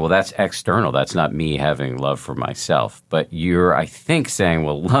me was thinking, well, that's external. That's not me having love for myself. But you're, I think, saying,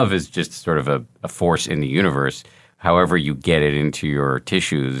 well, love is just sort of a force in the universe. However you get it into your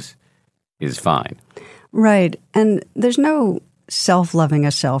tissues is fine. Right. And there's no self-loving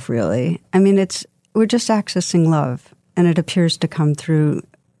a self, really. I mean, we're just accessing love, and it appears to come through.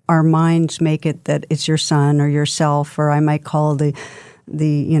 Our minds make it that it's your son or yourself, or I might call the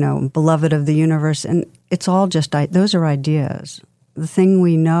beloved of the universe. And it's all just, those are ideas. The thing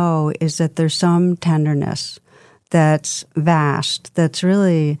we know is that there's some tenderness that's vast, that's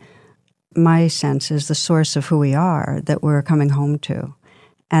really, my sense, is the source of who we are, that we're coming home to.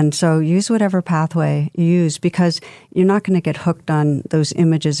 And so use whatever pathway you use, because you're not going to get hooked on those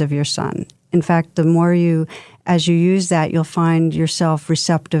images of your son. In fact, the more as you use that, you'll find yourself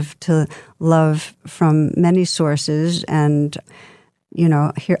receptive to love from many sources. And,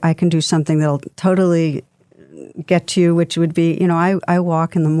 here I can do something that'll totally get to you, which would be, I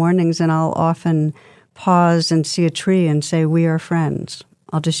walk in the mornings and I'll often pause and see a tree and say, "We are friends."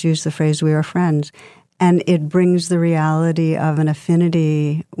 I'll just use the phrase, "We are friends." And it brings the reality of an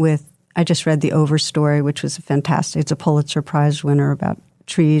affinity with, I just read The Overstory, which was fantastic. It's a Pulitzer Prize winner about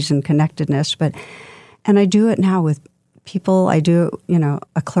trees and connectedness. And I do it now with people. I do,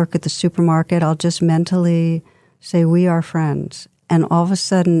 a clerk at the supermarket. I'll just mentally say, "We are friends." And all of a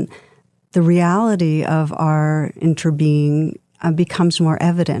sudden, the reality of our interbeing becomes more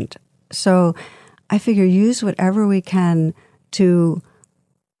evident. So I figure use whatever we can to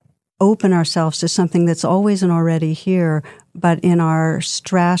open ourselves to something that's always and already here, but in our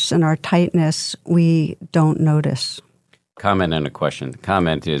stress and our tightness, we don't notice. Comment and a question.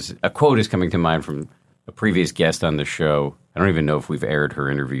 Comment is, a quote is coming to mind from a previous guest on the show. I don't even know if we've aired her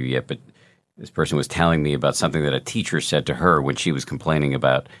interview yet, but this person was telling me about something that a teacher said to her when she was complaining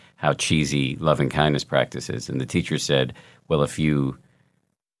about how cheesy loving-kindness practice is. And the teacher said, "Well, if you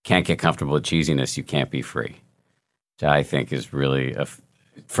can't get comfortable with cheesiness, you can't be free." Which I think is really,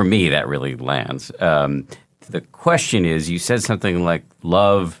 for me, that really lands. The question is, you said something like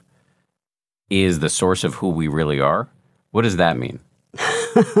love is the source of who we really are. What does that mean?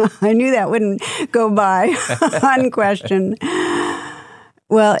 I knew that wouldn't go by unquestioned.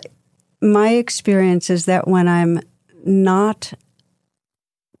 Well, my experience is that when I'm not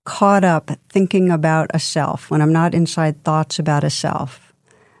caught up thinking about a self, when I'm not inside thoughts about a self,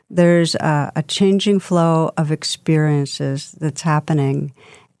 there's a changing flow of experiences that's happening.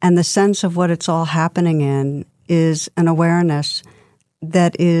 And the sense of what it's all happening in is an awareness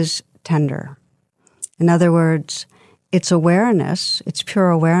that is tender. In other words, it's awareness, it's pure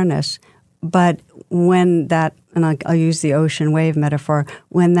awareness, but when that, and I'll use the ocean wave metaphor,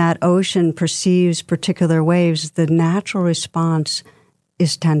 when that ocean perceives particular waves, the natural response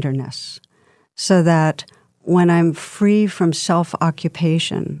is tenderness. So that when I'm free from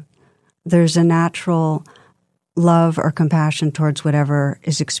self-occupation, there's a natural love or compassion towards whatever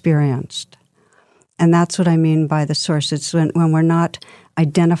is experienced. And that's what I mean by the source. It's when we're not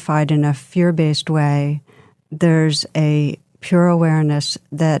identified in a fear-based way, there's a pure awareness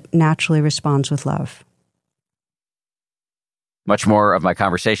that naturally responds with love. Much more of my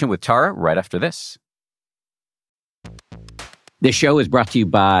conversation with Tara right after this. This show is brought to you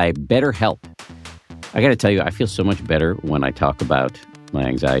by BetterHelp. I got to tell you, I feel so much better when I talk about my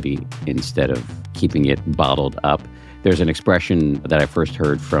anxiety instead of keeping it bottled up. There's an expression that I first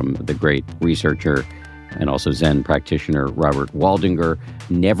heard from the great researcher and also Zen practitioner Robert Waldinger: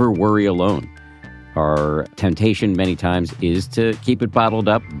 never worry alone. Our temptation many times is to keep it bottled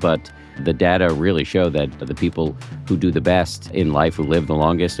up, but the data really show that the people who do the best in life, who live the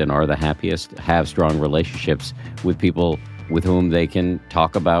longest and are the happiest, have strong relationships with people with whom they can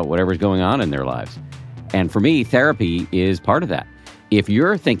talk about whatever's going on in their lives. And for me, therapy is part of that. If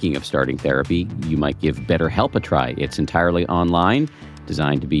you're thinking of starting therapy, you might give BetterHelp a try. It's entirely online,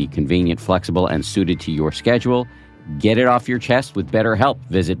 designed to be convenient, flexible, and suited to your schedule. Get it off your chest with BetterHelp.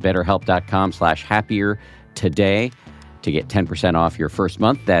 Visit BetterHelp.com/happier today to get 10% off your first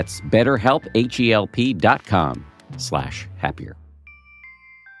month. That's BetterHelp, HELP.com/happier.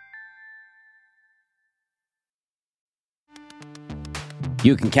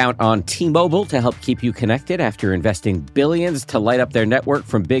 You can count on T-Mobile to help keep you connected. After investing billions to light up their network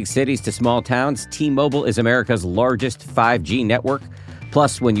from big cities to small towns, T-Mobile is America's largest 5G network.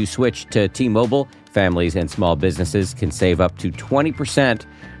 Plus, when you switch to T-Mobile, families and small businesses can save up to 20%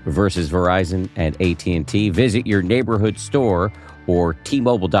 versus Verizon and AT&T. Visit your neighborhood store or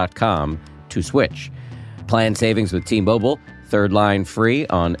T-Mobile.com to switch. Plan savings with T-Mobile. Third line free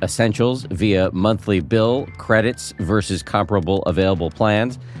on essentials via monthly bill credits versus comparable available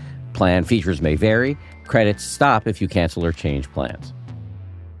plans. Plan features may vary. Credits stop if you cancel or change plans.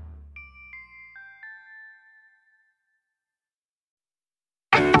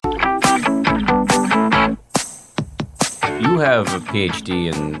 You have a PhD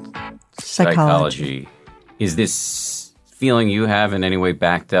in psychology. Is this feeling you have in any way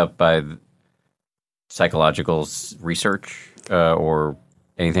backed up by psychological research or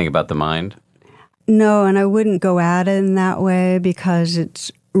anything about the mind? No, and I wouldn't go at it in that way because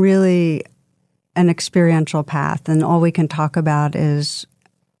it's really an experiential path, and all we can talk about is,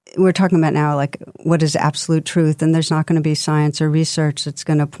 we're talking about now, like, what is absolute truth, and there's not going to be science or research that's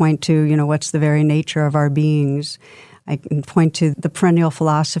going to point to, what's the very nature of our beings. I can point to the perennial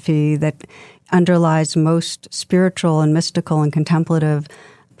philosophy that underlies most spiritual and mystical and contemplative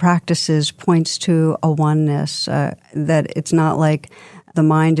practices, points to a oneness, that it's not like the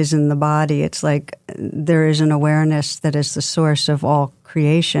mind is in the body. It's like there is an awareness that is the source of all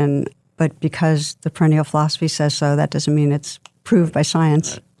creation. But because the perennial philosophy says so, that doesn't mean it's proved by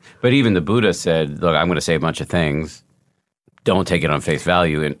science. But even the Buddha said, look, I'm going to say a bunch of things. Don't take it on face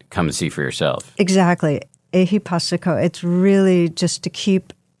value and come and see for yourself. Exactly. Ehipassiko. It's really just to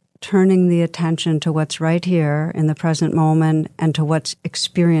keep turning the attention to what's right here in the present moment and to what's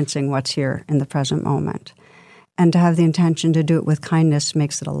experiencing what's here in the present moment. And to have the intention to do it with kindness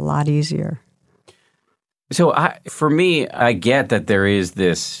makes it a lot easier. So for me, I get that there is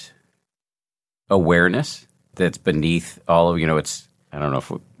this awareness that's beneath all of, it's, I don't know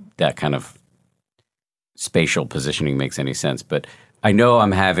if that kind of spatial positioning makes any sense, but I know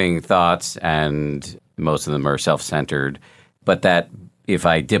I'm having thoughts and most of them are self-centered, but that if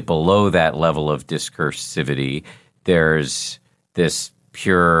I dip below that level of discursivity, there's this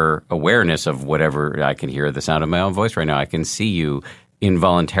pure awareness of whatever. I can hear the sound of my own voice right now. I can see you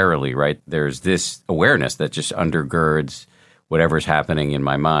involuntarily, right? There's this awareness that just undergirds whatever's happening in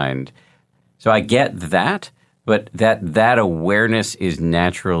my mind. So I get that, but that awareness is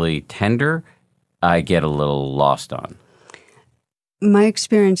naturally tender, I get a little lost on. My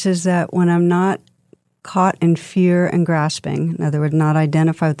experience is that when I'm not caught in fear and grasping, in other words, not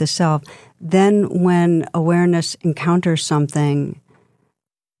identified with the self, then when awareness encounters something,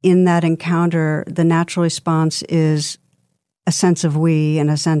 in that encounter, the natural response is a sense of we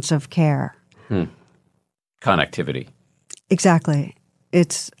and a sense of care. Connectivity. Exactly.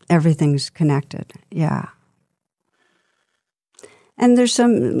 Everything's connected. Yeah. And there's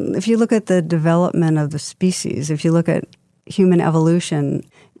if you look at the development of the species, if you look at human evolution,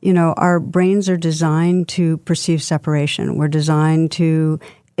 our brains are designed to perceive separation. We're designed to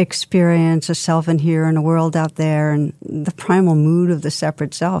experience a self in here and a world out there, and the primal mood of the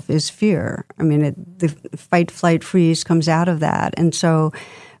separate self is fear. I mean, the fight, flight, freeze comes out of that. And so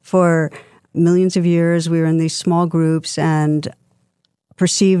for millions of years, we were in these small groups and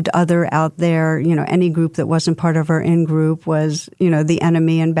perceived other out there, any group that wasn't part of our in-group was, the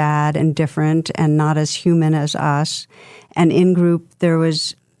enemy and bad and different and not as human as us. And in-group, there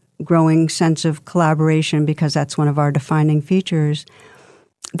was growing sense of collaboration because that's one of our defining features.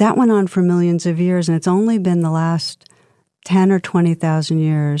 That went on for millions of years, and it's only been the last 10 or 20,000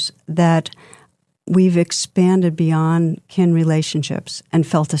 years that we've expanded beyond kin relationships and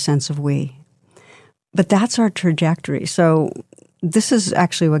felt a sense of we. But that's our trajectory. So this is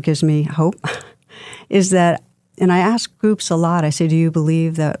actually what gives me hope, is that, and I ask groups a lot, I say, do you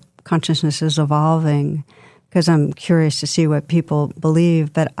believe that consciousness is evolving? Because I'm curious to see what people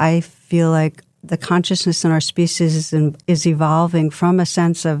believe, but I feel like the consciousness in our species is evolving from a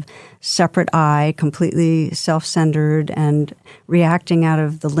sense of separate I, completely self-centered and reacting out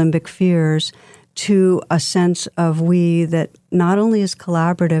of the limbic fears, to a sense of we that not only is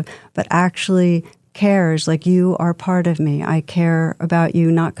collaborative, but actually cares, like you are part of me. I care about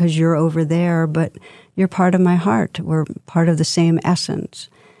you not because you're over there, but you're part of my heart. We're part of the same essence.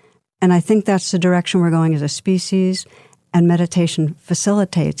 And I think that's the direction we're going as a species. And meditation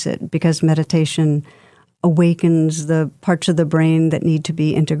facilitates it because meditation awakens the parts of the brain that need to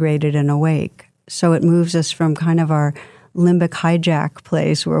be integrated and awake. So it moves us from kind of our limbic hijack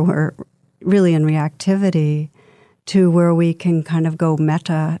place where we're really in reactivity to where we can kind of go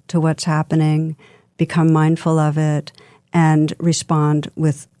meta to what's happening, become mindful of it, and respond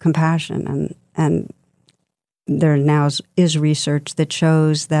with compassion. And there now is research that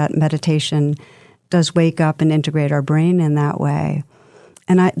shows that meditation does wake up and integrate our brain in that way.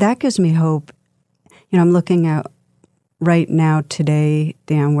 And that gives me hope. I'm looking at right now today,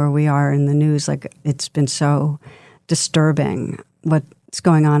 Dan, where we are in the news, like it's been so disturbing what's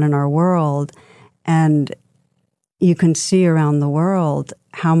going on in our world. And you can see around the world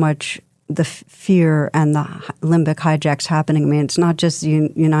how much the fear and the limbic hijack's happening. I mean, it's not just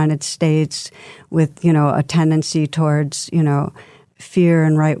the United States with, a tendency towards, fear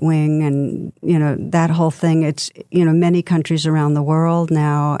and right wing and, that whole thing. It's, many countries around the world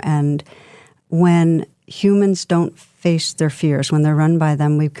now. And when humans don't face their fears, when they're run by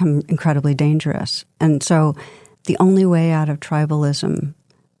them, we become incredibly dangerous. And so the only way out of tribalism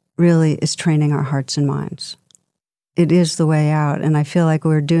really is training our hearts and minds. It is the way out. And I feel like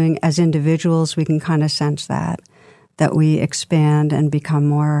we're doing, as individuals, we can kind of sense that we expand and become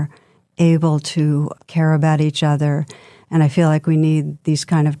more able to care about each other. And I feel like we need these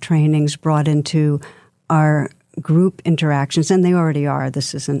kind of trainings brought into our group interactions. And they already are.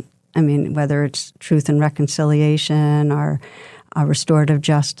 This isn't I mean, whether it's truth and reconciliation or restorative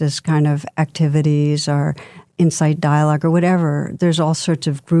justice kind of activities or insight dialogue or whatever, there's all sorts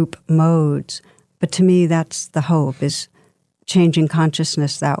of group modes. But to me, that's the hope, is changing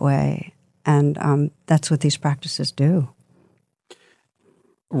consciousness that way. And that's what these practices do.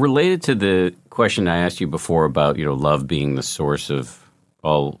 Related to the question I asked you before about, love being the source of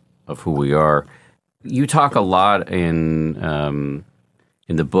all of who we are, you talk a lot in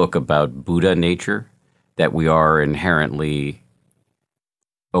the book about Buddha nature, that we are inherently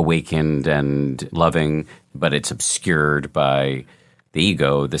awakened and loving, but it's obscured by the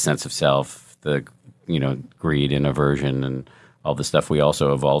ego, the sense of self, the greed and aversion and all the stuff we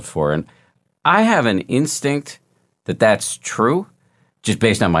also evolved for. And I have an instinct that that's true, just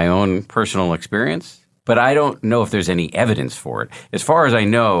based on my own personal experience, but I don't know if there's any evidence for it. As far as I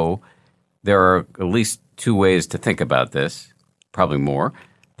know, there are at least two ways to think about this, probably more.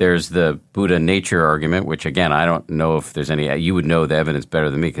 There's the Buddha nature argument, which, again, I don't know if there's any. You would know the evidence better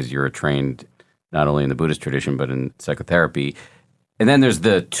than me because you're trained not only in the Buddhist tradition but in psychotherapy. And then there's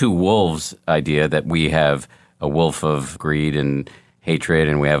the two wolves idea, that we have a wolf of greed and hatred,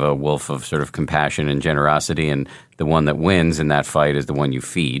 and we have a wolf of sort of compassion and generosity, and the one that wins in that fight is the one you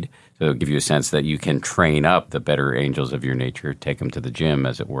feed. So it'll give you a sense that you can train up the better angels of your nature, take them to the gym,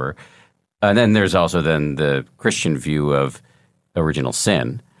 as it were. And then there's also then the Christian view of original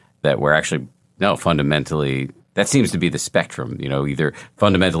sin, that we're actually, no, fundamentally, that seems to be the spectrum, either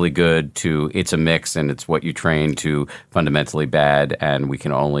fundamentally good to it's a mix and it's what you train, to fundamentally bad, and we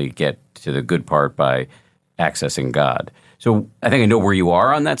can only get to the good part by accessing God. So I think I know where you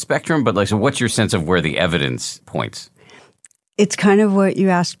are on that spectrum, but so what's your sense of where the evidence points? It's kind of what you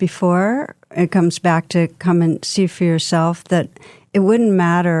asked before. It comes back to come and see for yourself that it wouldn't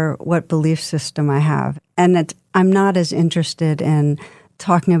matter what belief system I have. And I'm not as interested in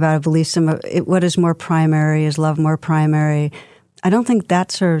talking about a belief system. What is more primary? Is love more primary? I don't think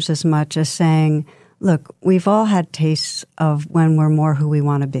that serves as much as saying, look, we've all had tastes of when we're more who we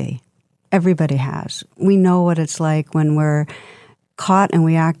want to be. Everybody has. We know what it's like when we're caught and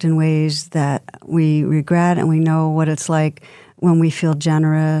we act in ways that we regret, and we know what it's like when we feel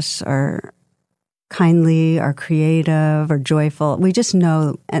generous or kindly or creative or joyful. We just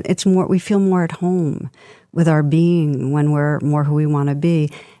know, and it's more, we feel more at home with our being when we're more who we want to be.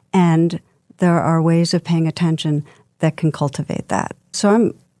 And there are ways of paying attention that can cultivate that. So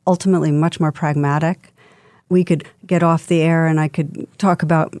I'm ultimately much more pragmatic. We could get off the air and I could talk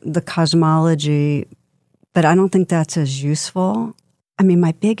about the cosmology, but I don't think that's as useful. I mean,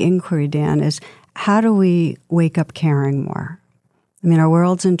 my big inquiry, Dan, is how do we wake up caring more? I mean, our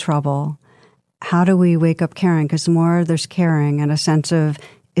world's in trouble. How do we wake up caring? Because the more there's caring and a sense of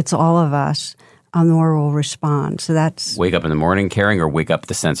it's all of us, the more we'll respond. So that's... Wake up in the morning caring, or wake up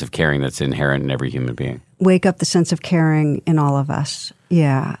the sense of caring that's inherent in every human being? Wake up the sense of caring in all of us.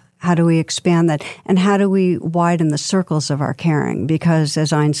 Yeah. How do we expand that? And how do we widen the circles of our caring? Because,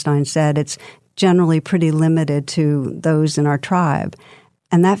 as Einstein said, it's generally pretty limited to those in our tribe.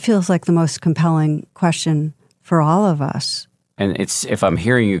 And that feels like the most compelling question for all of us. And it's, if I'm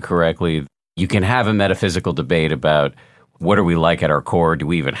hearing you correctly, you can have a metaphysical debate about what are we like at our core? Do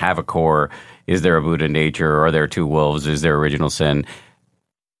we even have a core? Is there a Buddha nature? Are there two wolves? Is there original sin?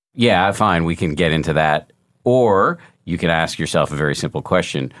 Yeah, fine, we can get into that. Or you can ask yourself a very simple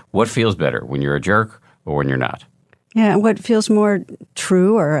question. What feels better, when you're a jerk or when you're not? Yeah, what feels more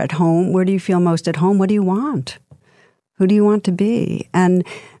true or at home? Where do you feel most at home? What do you want? Who do you want to be? And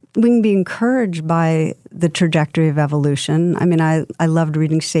we can be encouraged by the trajectory of evolution. I mean, I loved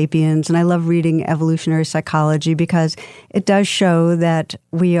reading Sapiens, and I love reading evolutionary psychology because it does show that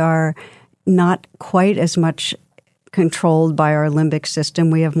we are not quite as much controlled by our limbic system.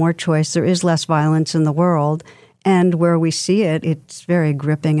 We have more choice. There is less violence in the world. And where we see it, it's very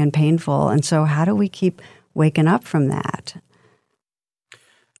gripping and painful. And so how do we keep waking up from that?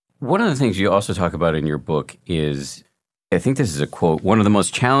 One of the things you also talk about in your book is, I think this is a quote, one of the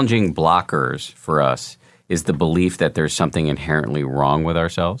most challenging blockers for us is the belief that there's something inherently wrong with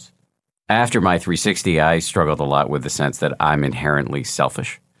ourselves. After my 360, I struggled a lot with the sense that I'm inherently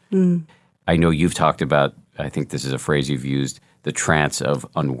selfish. Mm. I know you've talked about, I think this is a phrase you've used, the trance of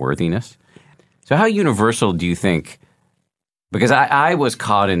unworthiness. So how universal do you think, because I was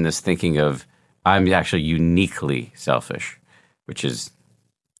caught in this thinking of I'm actually uniquely selfish, which is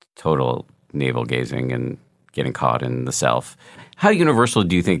total navel-gazing and getting caught in the self. How universal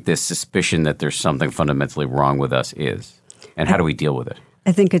do you think this suspicion that there's something fundamentally wrong with us is? And how do we deal with it?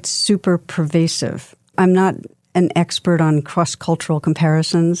 I think it's super pervasive. I'm not an expert on cross-cultural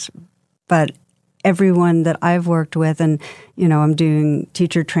comparisons, but everyone that I've worked with, and, I'm doing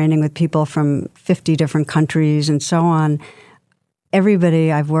teacher training with people from 50 different countries and so on.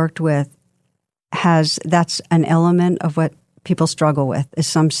 Everybody I've worked with that's an element of what people struggle with, is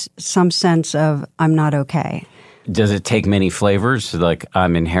some sense of I'm not okay. Does it take many flavors? Like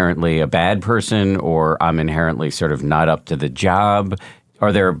I'm inherently a bad person, or I'm inherently sort of not up to the job?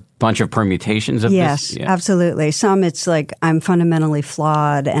 Are there a bunch of permutations of this? Yes, absolutely. Some it's like I'm fundamentally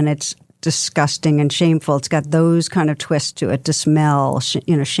flawed and it's disgusting and shameful. It's got those kind of twists to it, to smell,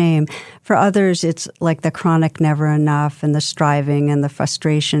 shame. For others, it's like the chronic never enough and the striving and the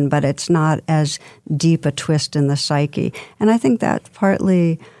frustration, but it's not as deep a twist in the psyche. And I think that's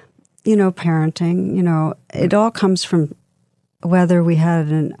partly, parenting, it all comes from whether we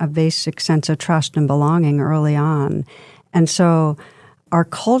had a basic sense of trust and belonging early on. And so our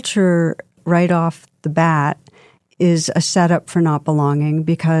culture right off the bat is a setup for not belonging,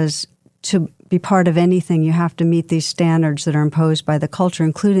 because to be part of anything, you have to meet these standards that are imposed by the culture,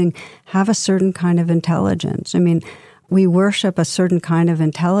 including have a certain kind of intelligence. I mean, we worship a certain kind of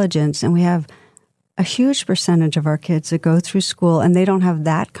intelligence, and we have a huge percentage of our kids that go through school and they don't have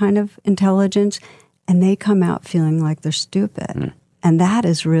that kind of intelligence, and they come out feeling like they're stupid. Mm. And that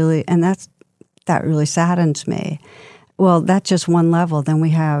really saddens me. Well, that's just one level. Then we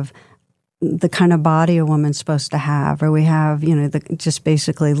have the kind of body a woman's supposed to have, or we have, just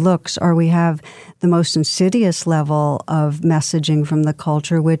basically looks, or we have the most insidious level of messaging from the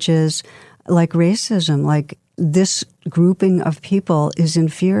culture, which is like racism, like this grouping of people is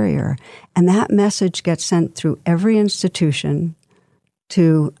inferior. And that message gets sent through every institution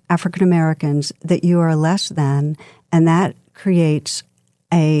to African Americans that you are less than, and that creates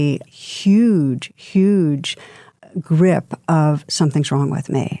a huge, huge grip of something's wrong with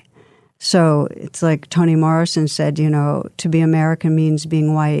me. So it's like Toni Morrison said, to be American means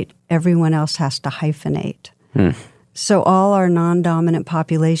being white. Everyone else has to hyphenate. So all our non-dominant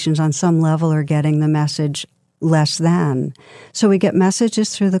populations on some level are getting the message less than. So we get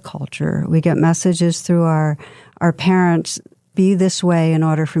messages through the culture. We get messages through our parents, be this way in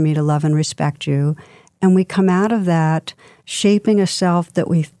order for me to love and respect you. And we come out of that shaping a self that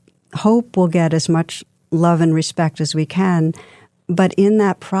we hope will get as much love and respect as we can. But in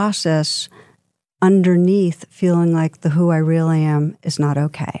that process, underneath, feeling like the who I really am is not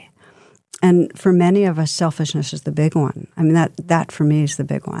okay. And for many of us, selfishness is the big one. I mean, that for me is the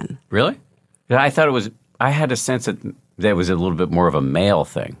big one. Really? I thought it was, I had a sense that was a little bit more of a male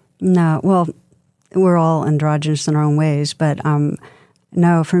thing. No, well, we're all androgynous in our own ways, but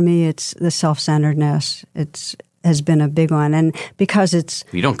no, for me, it's the self-centeredness. Has been a big one. And because it's...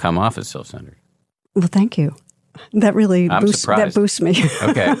 You don't come off as self-centered. Well, thank you. That really boosts me.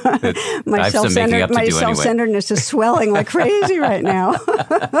 Okay. My self-centeredness is swelling like crazy right now.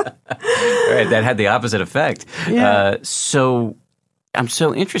 Right, that had the opposite effect. Yeah. So I'm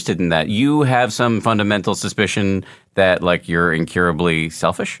so interested in that. You have some fundamental suspicion that like you're incurably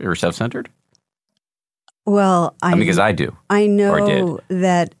selfish or self-centered? Well, because I do. I know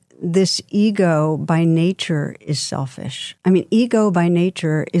that this ego by nature is selfish. I mean, ego by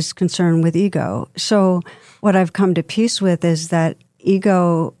nature is concerned with ego. So what I've come to peace with is that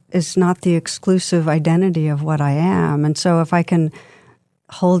ego is not the exclusive identity of what I am. And so if I can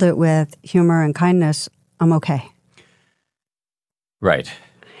hold it with humor and kindness, I'm okay. Right.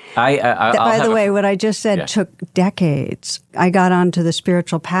 By the way, what I just said took decades. I got onto the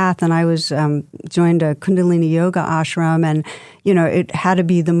spiritual path, and I was joined a Kundalini yoga ashram, and it had to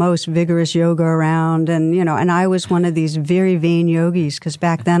be the most vigorous yoga around, and and I was one of these very vain yogis, because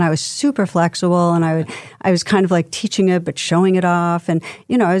back then I was super flexible, and I was kind of like teaching it but showing it off, and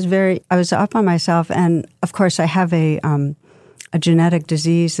I was up on myself, and of course I have a genetic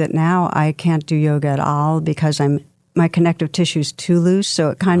disease that now I can't do yoga at all because my connective tissue is too loose, so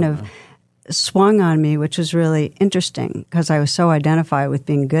it kind of swung on me, which was really interesting because I was so identified with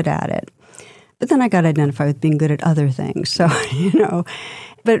being good at it. But then I got identified with being good at other things. So,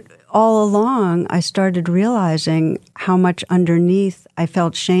 but all along I started realizing how much underneath I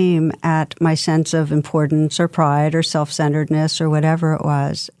felt shame at my sense of importance or pride or self-centeredness or whatever it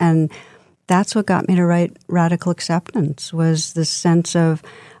was. And that's what got me to write Radical Acceptance, was this sense of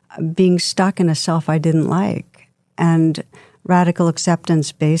being stuck in a self I didn't like. And Radical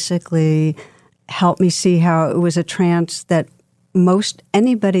Acceptance basically helped me see how it was a trance that most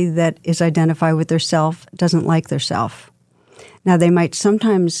anybody that is identified with their self doesn't like their self. Now, they might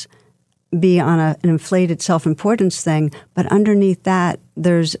sometimes be on an inflated self-importance thing, but underneath that,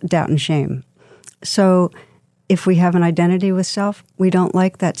 there's doubt and shame. So if we have an identity with self, we don't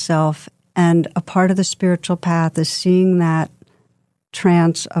like that self. And a part of the spiritual path is seeing that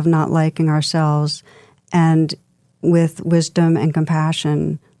trance of not liking ourselves, and with wisdom and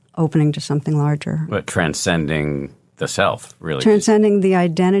compassion, opening to something larger. But transcending the self, really. Transcending the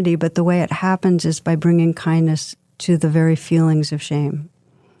identity, but the way it happens is by bringing kindness to the very feelings of shame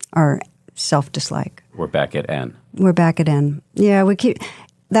or self-dislike. We're back at N. We're back at N. Yeah,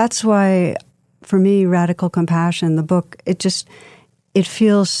 that's why, for me, Radical Compassion, the book, it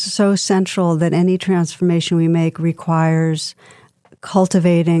feels so central that any transformation we make requires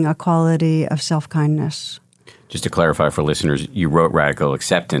cultivating a quality of self-kindness. Just to clarify for listeners, you wrote Radical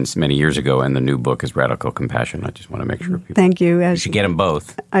Acceptance many years ago, and the new book is Radical Compassion. I just want to make sure people... Thank you. You should get them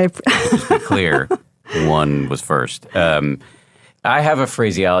both. Just be clear, one was first. I have a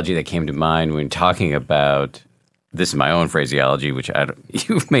phraseology that came to mind when talking about... This is my own phraseology, which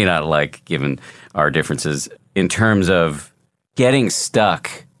you may not like given our differences, in terms of getting stuck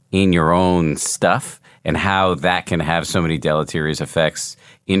in your own stuff and how that can have so many deleterious effects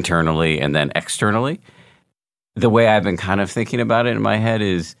internally and then externally. The way I've been kind of thinking about it in my head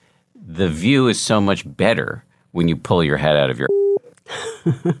is the view is so much better when you pull your head out of your...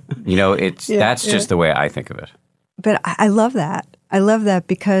 That's just the way I think of it. But I love that. I love that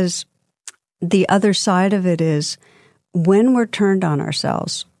because the other side of it is when we're turned on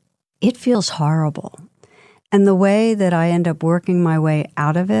ourselves, it feels horrible. And the way that I end up working my way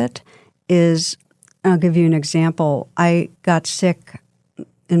out of it is, I'll give you an example. I got sick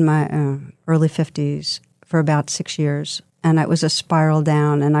in my early 50s for about 6 years, and it was a spiral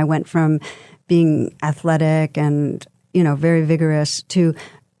down. And I went from being athletic and, very vigorous to,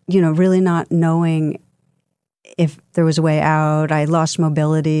 really not knowing if there was a way out. I lost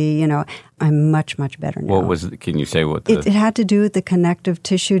mobility. I'm much, much better now. Can you say what It had to do with the connective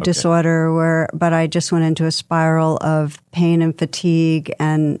tissue disorder but I just went into a spiral of pain and fatigue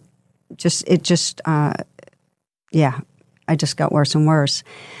and I just got worse and worse.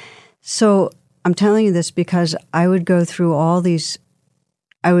 So I'm telling you this because I would go through all these,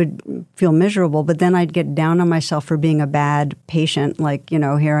 I would feel miserable, but then I'd get down on myself for being a bad patient. Like,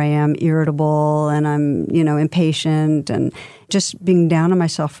 here I am irritable and I'm, impatient and just being down on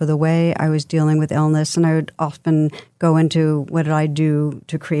myself for the way I was dealing with illness. And I would often go into what did I do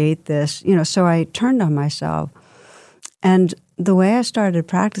to create this? So I turned on myself. And the way I started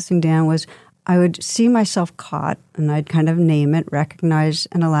practicing, Dan, was I would see myself caught and I'd kind of name it, recognize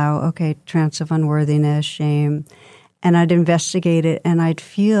and allow, okay, trance of unworthiness, shame. And I'd investigate it, and I'd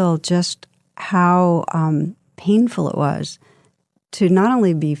feel just how painful it was to not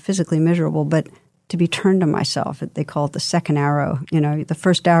only be physically miserable, but to be turned on myself. They call it the second arrow. The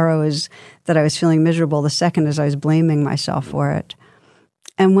first arrow is that I was feeling miserable. The second is I was blaming myself for it.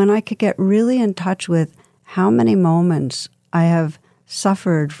 And when I could get really in touch with how many moments I have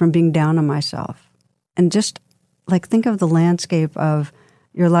suffered from being down on myself, and just think of the landscape of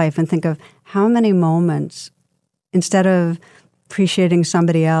your life and think of how many moments, instead of appreciating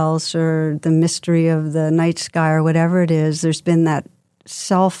somebody else or the mystery of the night sky or whatever it is, there's been that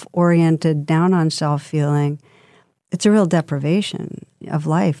self-oriented, down-on-self feeling. It's a real deprivation of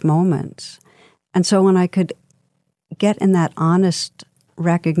life moments. And so when I could get in that honest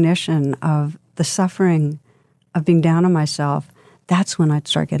recognition of the suffering of being down on myself, that's when I'd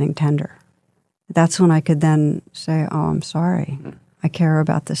start getting tender. That's when I could then say, oh, I'm sorry. I care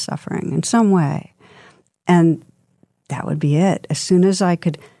about this suffering in some way. And that would be it. As soon as I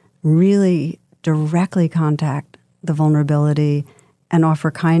could really directly contact the vulnerability and offer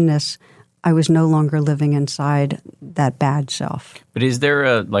kindness, I was no longer living inside that bad self. But is there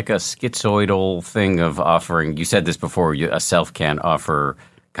a schizoidal thing of offering? You said this before. A self can't offer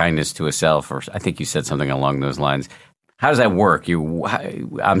kindness to a self, or I think you said something along those lines. How does that work?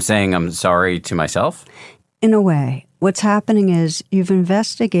 I'm saying I'm sorry to myself? In a way. What's happening is you've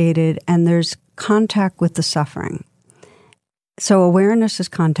investigated and there's contact with the suffering. So awareness is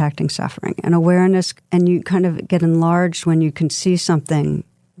contacting suffering, and you kind of get enlarged when you can see something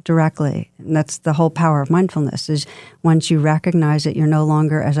directly. And that's the whole power of mindfulness, is once you recognize it, you're no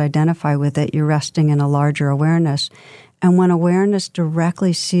longer as identify with it, you're resting in a larger awareness. And when awareness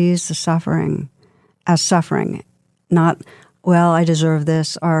directly sees the suffering as suffering, not, well, I deserve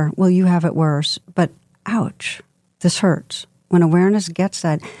this, or, well, you have it worse, but ouch, this hurts. When awareness gets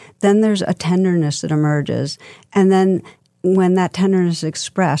that, then there's a tenderness that emerges. And then when that tenderness is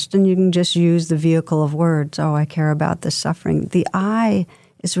expressed, and you can just use the vehicle of words, oh, I care about this suffering, the I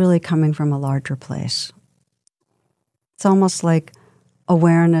is really coming from a larger place. It's almost like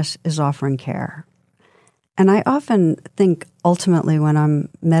awareness is offering care. And I often think ultimately when I'm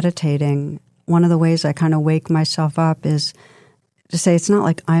meditating, one of the ways I kind of wake myself up is to say it's not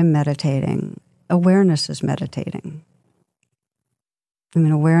like I'm meditating. Awareness is meditating. I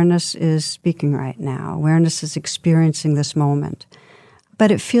mean, awareness is speaking right now. Awareness is experiencing this moment.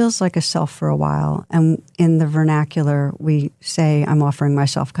 But it feels like a self for a while. And in the vernacular, we say, I'm offering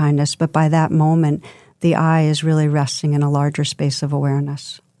myself kindness. But by that moment, the I is really resting in a larger space of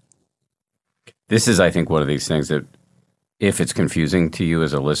awareness. This is, I think, one of these things that if it's confusing to you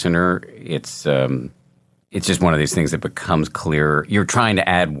as a listener, it's just one of these things that becomes clearer. You're trying to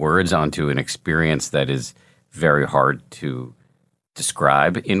add words onto an experience that is very hard to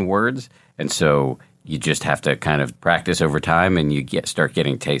describe in words. And so you just have to kind of practice over time, and you start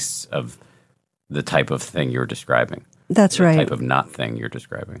getting tastes of the type of thing you're describing. That's right. The type of not thing you're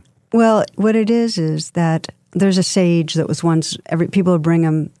describing. Well, what it is that there's a sage that was once, people would bring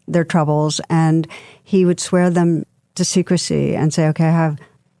him their troubles, and he would swear them to secrecy and say, okay, I have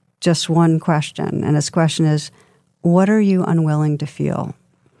just one question. And his question is, what are you unwilling to feel?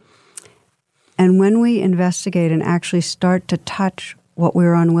 And when we investigate and actually start to touch what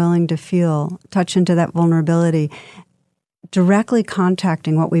we're unwilling to feel, touch into that vulnerability, directly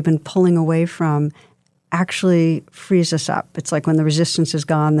contacting what we've been pulling away from actually frees us up. It's like when the resistance is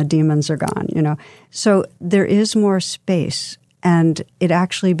gone, the demons are gone, So there is more space, and it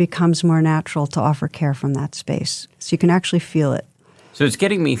actually becomes more natural to offer care from that space. So you can actually feel it. So it's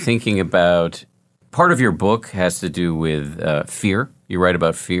getting me thinking about, part of your book has to do with fear. You write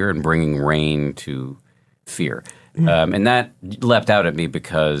about fear and bringing rain to fear. Mm-hmm. And that leapt out at me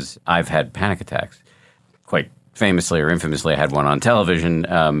because I've had panic attacks. Quite famously or infamously, I had one on television,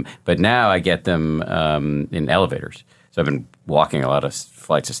 but now I get them in elevators. So I've been walking a lot of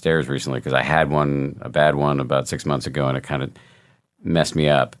flights of stairs recently because I had one, a bad one, about 6 months ago, and it kind of messed me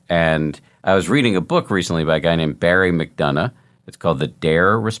up. And I was reading a book recently by a guy named Barry McDonough. It's called The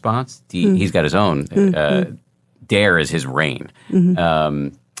Dare Response. He's got his own. Dare is his rain.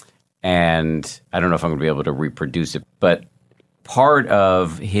 Mm-hmm. And I don't know if I'm going to be able to reproduce it, but part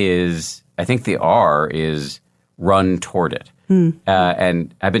of his, I think the R is run toward it.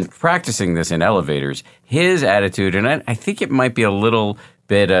 And I've been practicing this in elevators. His attitude, and I think it might be a little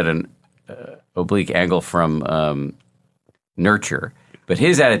bit at an oblique angle from nurture, but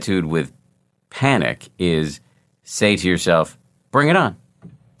his attitude with panic is say to yourself, bring it on.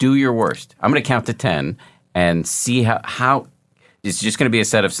 Do your worst. I'm going to count to 10 and see how it's just going to be a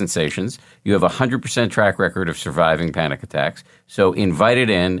set of sensations. You have a 100% track record of surviving panic attacks. So invite it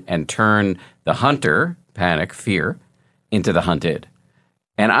in and turn the hunter, panic, fear, into the hunted.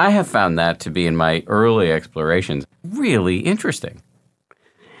 And I have found that to be, in my early explorations, really interesting.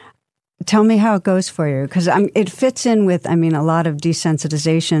 Tell me how it goes for you, because it fits in with, a lot of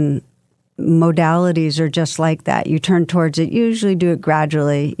desensitization modalities are just like that. You turn towards it. You usually do it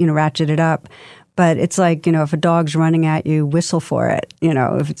gradually, ratchet it up. But it's like, if a dog's running at you, whistle for it.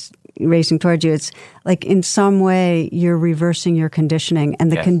 If it's racing towards you, it's like in some way you're reversing your conditioning,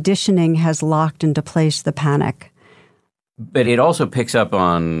 and the conditioning has locked into place the panic. But it also picks up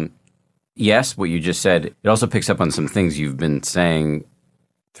on, yes, what you just said. It also picks up on some things you've been saying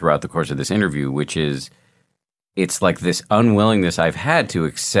throughout the course of this interview, which is it's like this unwillingness I've had to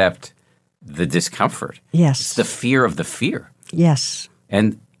accept the discomfort. Yes. It's the fear of the fear. Yes.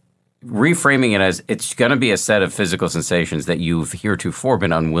 And reframing it as it's going to be a set of physical sensations that you've heretofore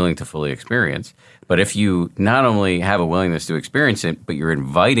been unwilling to fully experience. But if you not only have a willingness to experience it, but you're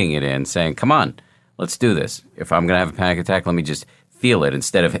inviting it in, saying, come on, let's do this. If I'm going to have a panic attack, let me just feel it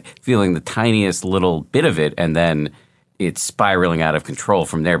instead of feeling the tiniest little bit of it and then it's spiraling out of control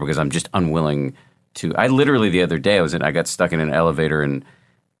from there because I'm just unwilling to. I literally the other day I got stuck in an elevator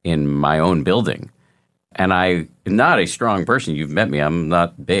in my own building. And I'm not a strong person. You've met me. I'm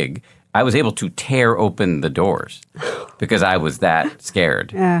not big. I was able to tear open the doors because I was that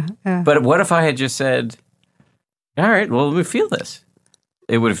scared. But what if I had just said, all right, well, let me feel this.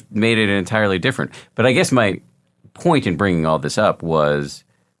 It would have made it entirely different. But I guess my point in bringing all this up was,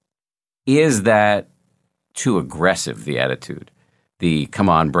 is that too aggressive, the attitude? The come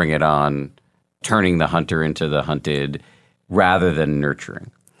on, bring it on, turning the hunter into the hunted rather than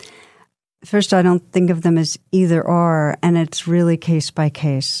nurturing? First, I don't think of them as either or, and it's really case by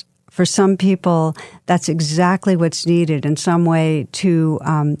case. For some people, that's exactly what's needed in some way to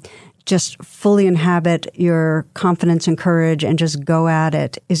just fully inhabit your confidence and courage and just go at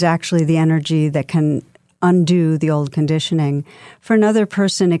it is actually the energy that can undo the old conditioning. For another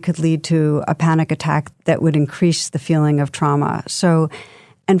person, it could lead to a panic attack that would increase the feeling of trauma.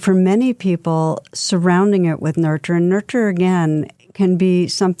 And for many people, surrounding it with nurture, and nurture again can be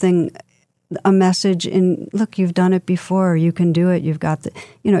something, a message in, look, you've done it before, you can do it, you've got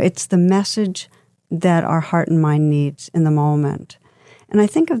it's the message that our heart and mind needs in the moment. And I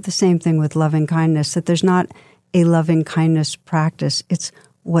think of the same thing with loving kindness, that there's not a loving kindness practice. It's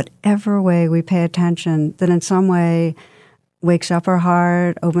whatever way we pay attention that in some way wakes up our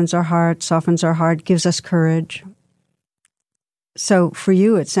heart, opens our heart, softens our heart, gives us courage. So for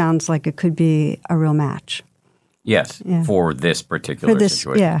you, it sounds like it could be a real match. Yes, for this particular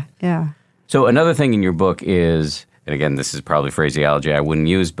situation. Yeah. So another thing in your book is, and again, this is probably phraseology I wouldn't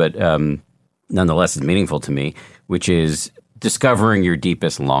use, but nonetheless is meaningful to me, which is discovering your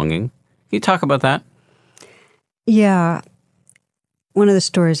deepest longing. Can you talk about that? Yeah. One of the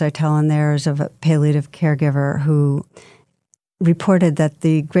stories I tell in there is of a palliative caregiver who reported that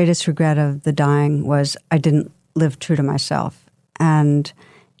the greatest regret of the dying was, I didn't live true to myself. And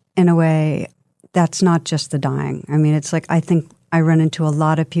in a way, that's not just the dying. I mean, it's like, I think I run into a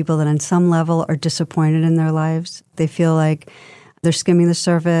lot of people that on some level are disappointed in their lives. They feel like they're skimming the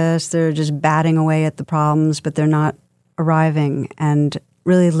surface, they're just batting away at the problems, but they're not arriving and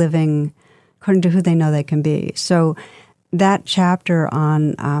really living according to who they know they can be. So that chapter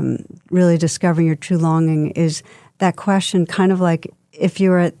on really discovering your true longing is that question, kind of like if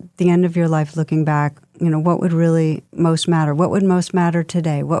you were at the end of your life looking back, what would really most matter? What would most matter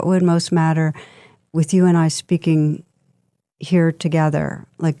today? What would most matter with you and I speaking here together?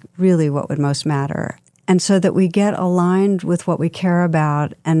 Like, really, what would most matter? And so that we get aligned with what we care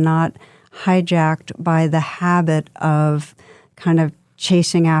about and not hijacked by the habit of kind of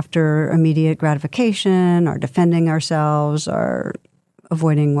chasing after immediate gratification or defending ourselves or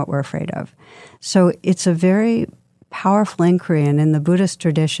avoiding what we're afraid of. So it's a very powerful inquiry. And in the Buddhist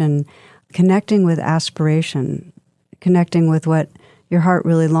tradition, connecting with aspiration, connecting with what your heart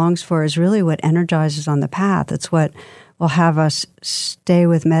really longs for is really what energizes on the path. It's what will have us stay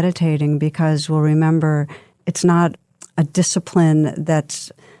with meditating because we'll remember it's not a discipline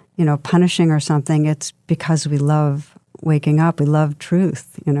that's, punishing or something. It's because we love waking up. We love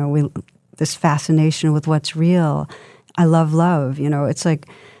truth. This fascination with what's real. I love love. It's like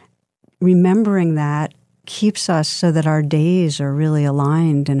remembering that keeps us so that our days are really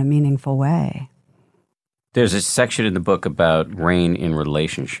aligned in a meaningful way. There's a section in the book about rain in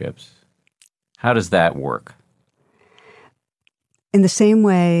relationships. How does that work? In the same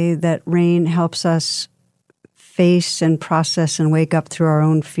way that rain helps us face and process and wake up through our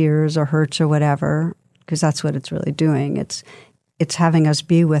own fears or hurts or whatever, because that's what it's really doing. It's having us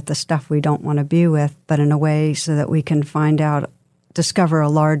be with the stuff we don't want to be with, but in a way so that we can discover a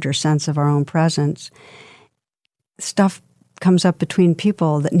larger sense of our own presence. Stuff comes up between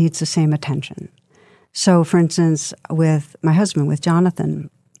people that needs the same attention. So, for instance, with my husband, with Jonathan,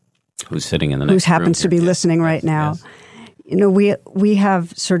 who's sitting in the next room, happens to be listening right now. Yes. We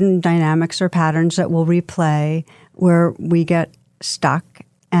have certain dynamics or patterns that will replay where we get stuck.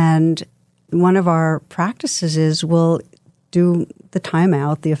 And one of our practices is we'll do the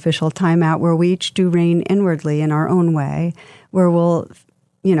timeout, the official timeout, where we each do rain inwardly in our own way, where we'll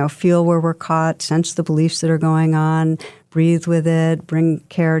feel where we're caught, sense the beliefs that are going on, breathe with it, bring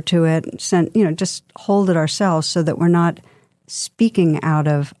care to it, just hold it ourselves so that we're not speaking out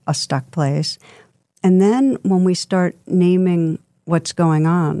of a stuck place. And then when we start naming what's going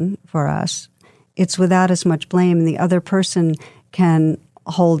on for us, it's without as much blame, and the other person can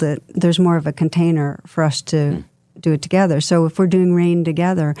hold it. There's more of a container for us to do it together. So if we're doing rain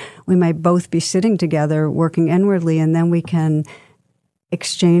together, we might both be sitting together, working inwardly, and then we can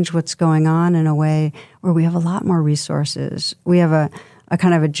exchange what's going on in a way where we have a lot more resources. We have a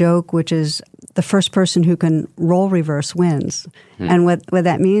kind of a joke, which is the first person who can role reverse wins. And what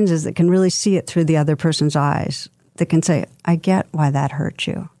that means is it can really see it through the other person's eyes. That can say, I get why that hurt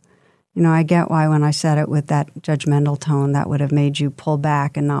you. I get why when I said it with that judgmental tone, that would have made you pull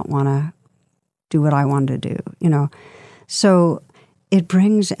back and not want to do what I wanted to do, So it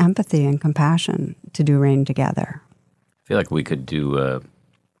brings empathy and compassion to do rain together. I feel like we could do a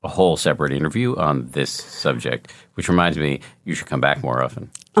whole separate interview on this subject, which reminds me, you should come back more often.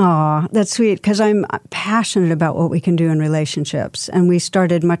 Oh, that's sweet, because I'm passionate about what we can do in relationships. And we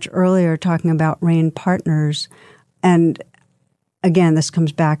started much earlier talking about rain partners. And again, this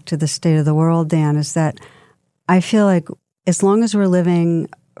comes back to the state of the world, Dan, is that I feel like as long as we're living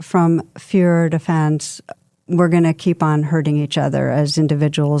from fear or defense, we're going to keep on hurting each other as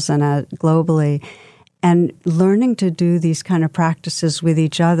individuals and globally. And learning to do these kind of practices with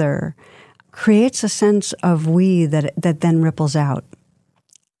each other creates a sense of we that then ripples out.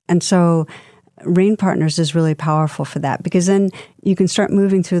 And so Rain Partners is really powerful for that, because then you can start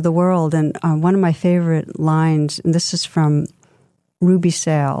moving through the world. And one of my favorite lines, and this is from Ruby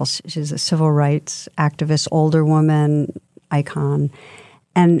Sales. She's a civil rights activist, older woman, icon.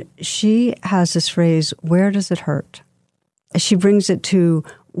 And she has this phrase, where does it hurt? She brings it to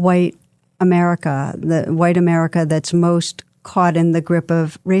white America, the white America that's most caught in the grip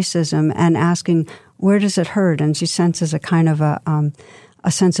of racism, and asking, where does it hurt? And she senses a kind of a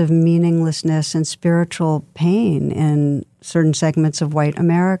sense of meaninglessness and spiritual pain in certain segments of white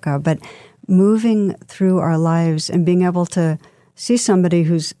America. But moving through our lives and being able to see somebody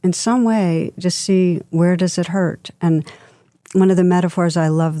who's in some way just see, where does it hurt? And one of the metaphors I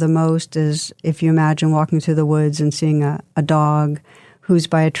love the most is if you imagine walking through the woods and seeing a dog who's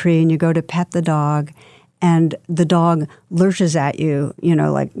by a tree, and you go to pet the dog, and the dog lurches at you,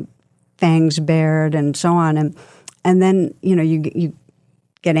 like fangs bared and so on. And then, you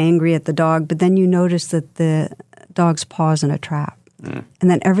get angry at the dog, but then you notice that the dog's paw's in a trap. And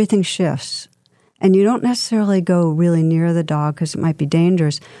then everything shifts. And you don't necessarily go really near the dog because it might be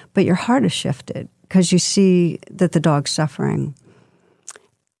dangerous, but your heart is shifted because you see that the dog's suffering.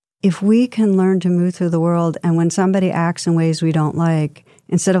 If we can learn to move through the world, and when somebody acts in ways we don't like,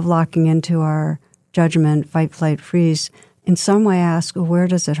 instead of locking into our judgment, fight, flight, freeze, in some way ask, where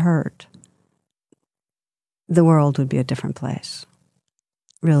does it hurt? The world would be a different place.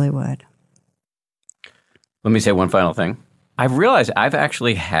 Really would. Let me say one final thing. I've realized I've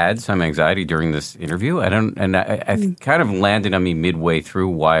actually had some anxiety during this interview. I kind of landed on me midway through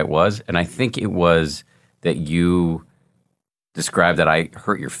why it was, and I think it was that you described that I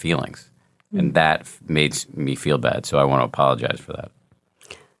hurt your feelings, and that made me feel bad. So I want to apologize for that.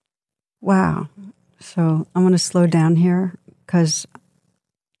 Wow. So I'm going to slow down here because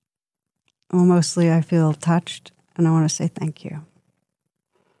mostly I feel touched, and I want to say thank you.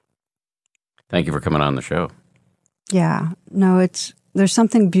 Thank you for coming on the show. Yeah. No, there's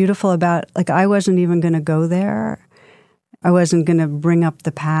something beautiful about, I wasn't even going to go there. I wasn't going to bring up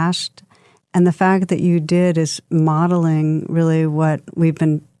the past. And the fact that you did is modeling really what we've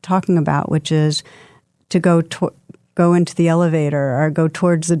been talking about, which is to go into the elevator or go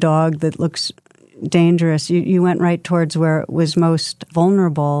towards the dog that looks dangerous. You went right towards where it was most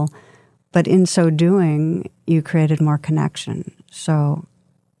vulnerable, but in so doing, you created more connection. So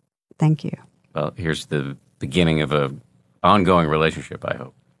thank you. Well, here's the beginning of an ongoing relationship, I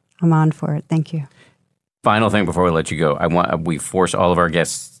hope. I'm on for it. Thank you. Final thing before we let you go. We force all of our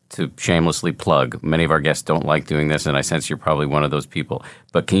guests to shamelessly plug. Many of our guests don't like doing this, and I sense you're probably one of those people.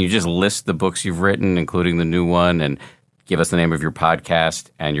 But can you just list the books you've written, including the new one, and give us the name of your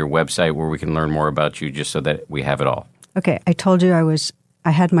podcast and your website where we can learn more about you, just so that we have it all? Okay. I told you I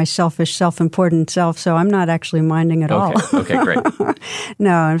had my selfish, self-important self, so I'm not actually minding at all. Okay, great.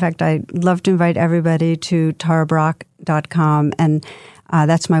 No, in fact, I'd love to invite everybody to tarabrach.com, and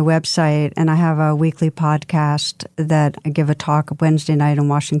that's my website, and I have a weekly podcast that I give a talk Wednesday night in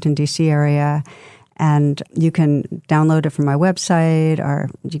Washington, D.C. area, and you can download it from my website, or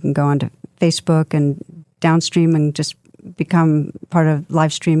you can go onto Facebook and downstream and just become part of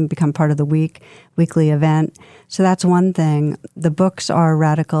live stream, become part of the weekly event. So that's one thing. The books are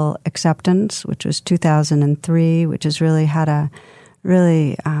Radical Acceptance, which was 2003, which is really how to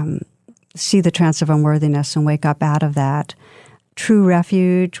really see the trance of unworthiness and wake up out of that. True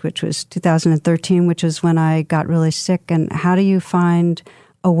Refuge, which was 2013, which is when I got really sick. And how do you find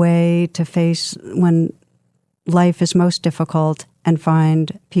a way to face when life is most difficult and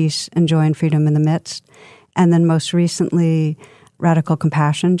find peace and joy and freedom in the midst? And then most recently, Radical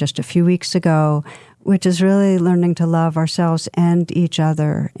Compassion, just a few weeks ago, which is really learning to love ourselves and each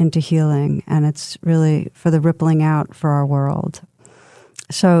other into healing. And it's really for the rippling out for our world.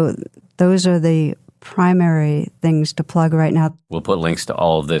 So those are the primary things to plug right now. We'll put links to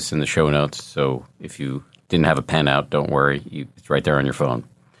all of this in the show notes. So if you didn't have a pen out, don't worry. It's right there on your phone.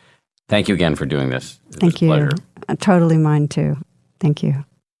 Thank you again for doing this. Thank you. Pleasure. Totally mine too. Thank you.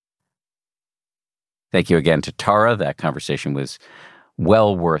 Thank you again to Tara. That conversation was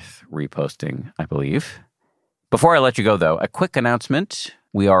well worth reposting, I believe. Before I let you go, though, a quick announcement.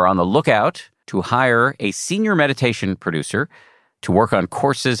 We are on the lookout to hire a senior meditation producer to work on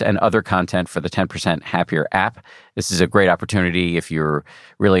courses and other content for the 10% Happier app. This is a great opportunity if you're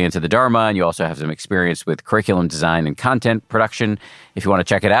really into the Dharma and you also have some experience with curriculum design and content production. If you want to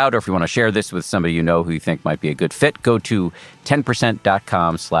check it out, or if you want to share this with somebody you know who you think might be a good fit, go to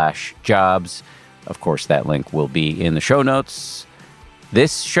 10%.com/jobs. Of course, that link will be in the show notes.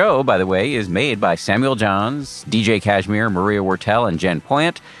 This show, by the way, is made by Samuel Johns, DJ Kashmir, Maria Wortel, and Jen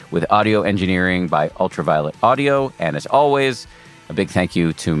Poyant, with audio engineering by Ultraviolet Audio. And as always, a big thank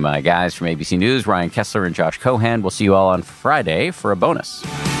you to my guys from ABC News, Ryan Kessler and Josh Cohan. We'll see you all on Friday for a bonus.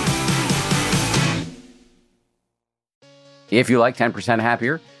 If you like 10%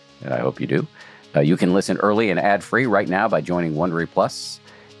 Happier, and I hope you do, you can listen early and ad-free right now by joining Wondery Plus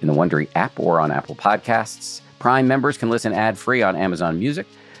in the Wondery app or on Apple Podcasts. Prime members can listen ad-free on Amazon Music.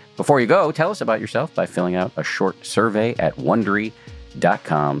 Before you go, tell us about yourself by filling out a short survey at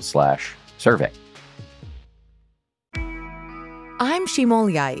Wondery.com/survey. I'm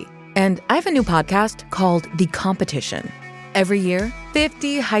Shimol Yai, and I have a new podcast called The Competition. Every year,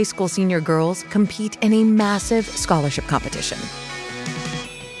 50 high school senior girls compete in a massive scholarship competition.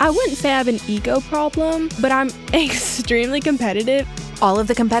 I wouldn't say I have an ego problem, but I'm extremely competitive. All of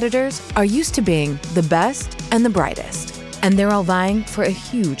the competitors are used to being the best and the brightest, and they're all vying for a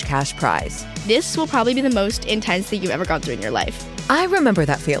huge cash prize. This will probably be the most intense thing you've ever gone through in your life. I remember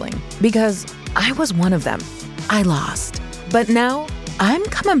that feeling because I was one of them. I lost. But now I'm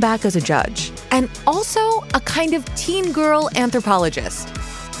coming back as a judge and also a kind of teen girl anthropologist.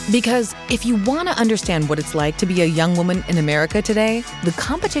 Because if you want to understand what it's like to be a young woman in America today, the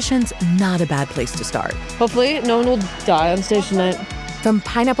competition's not a bad place to start. Hopefully, no one will die on stage tonight. From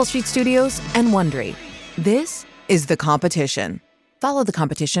Pineapple Street Studios and Wondery, this is The Competition. Follow The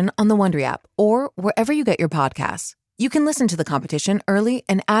Competition on the Wondery app or wherever you get your podcasts. You can listen to The Competition early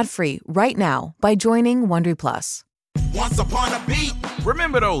and ad-free right now by joining Wondery Plus. Once upon a beat.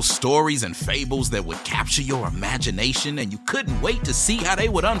 Remember those stories and fables that would capture your imagination and you couldn't wait to see how they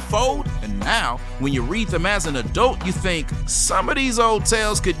would unfold? And now, when you read them as an adult, you think, some of these old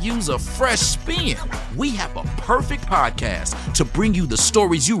tales could use a fresh spin. We have a perfect podcast to bring you the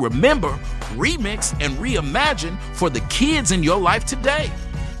stories you remember, remix, and reimagine for the kids in your life today.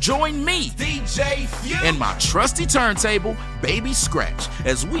 Join me, DJ Few, and my trusty turntable, Baby Scratch,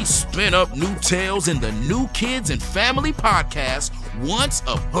 as we spin up new tales in the New Kids and Family podcast, Once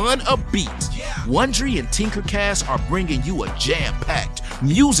Upon a Beat. Wondery and Tinkercast are bringing you a jam-packed,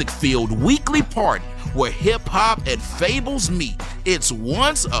 music-filled weekly party where hip-hop and fables meet. It's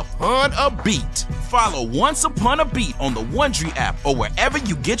Once Upon a Beat. Follow Once Upon a Beat on the Wondery app or wherever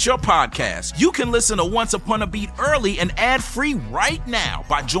you get your podcasts. You can listen to Once Upon a Beat early and ad-free right now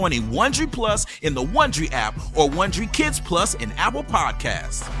by joining Wondery Plus in the Wondery app or Wondery Kids Plus in Apple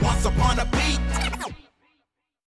Podcasts. Once Upon a Beat.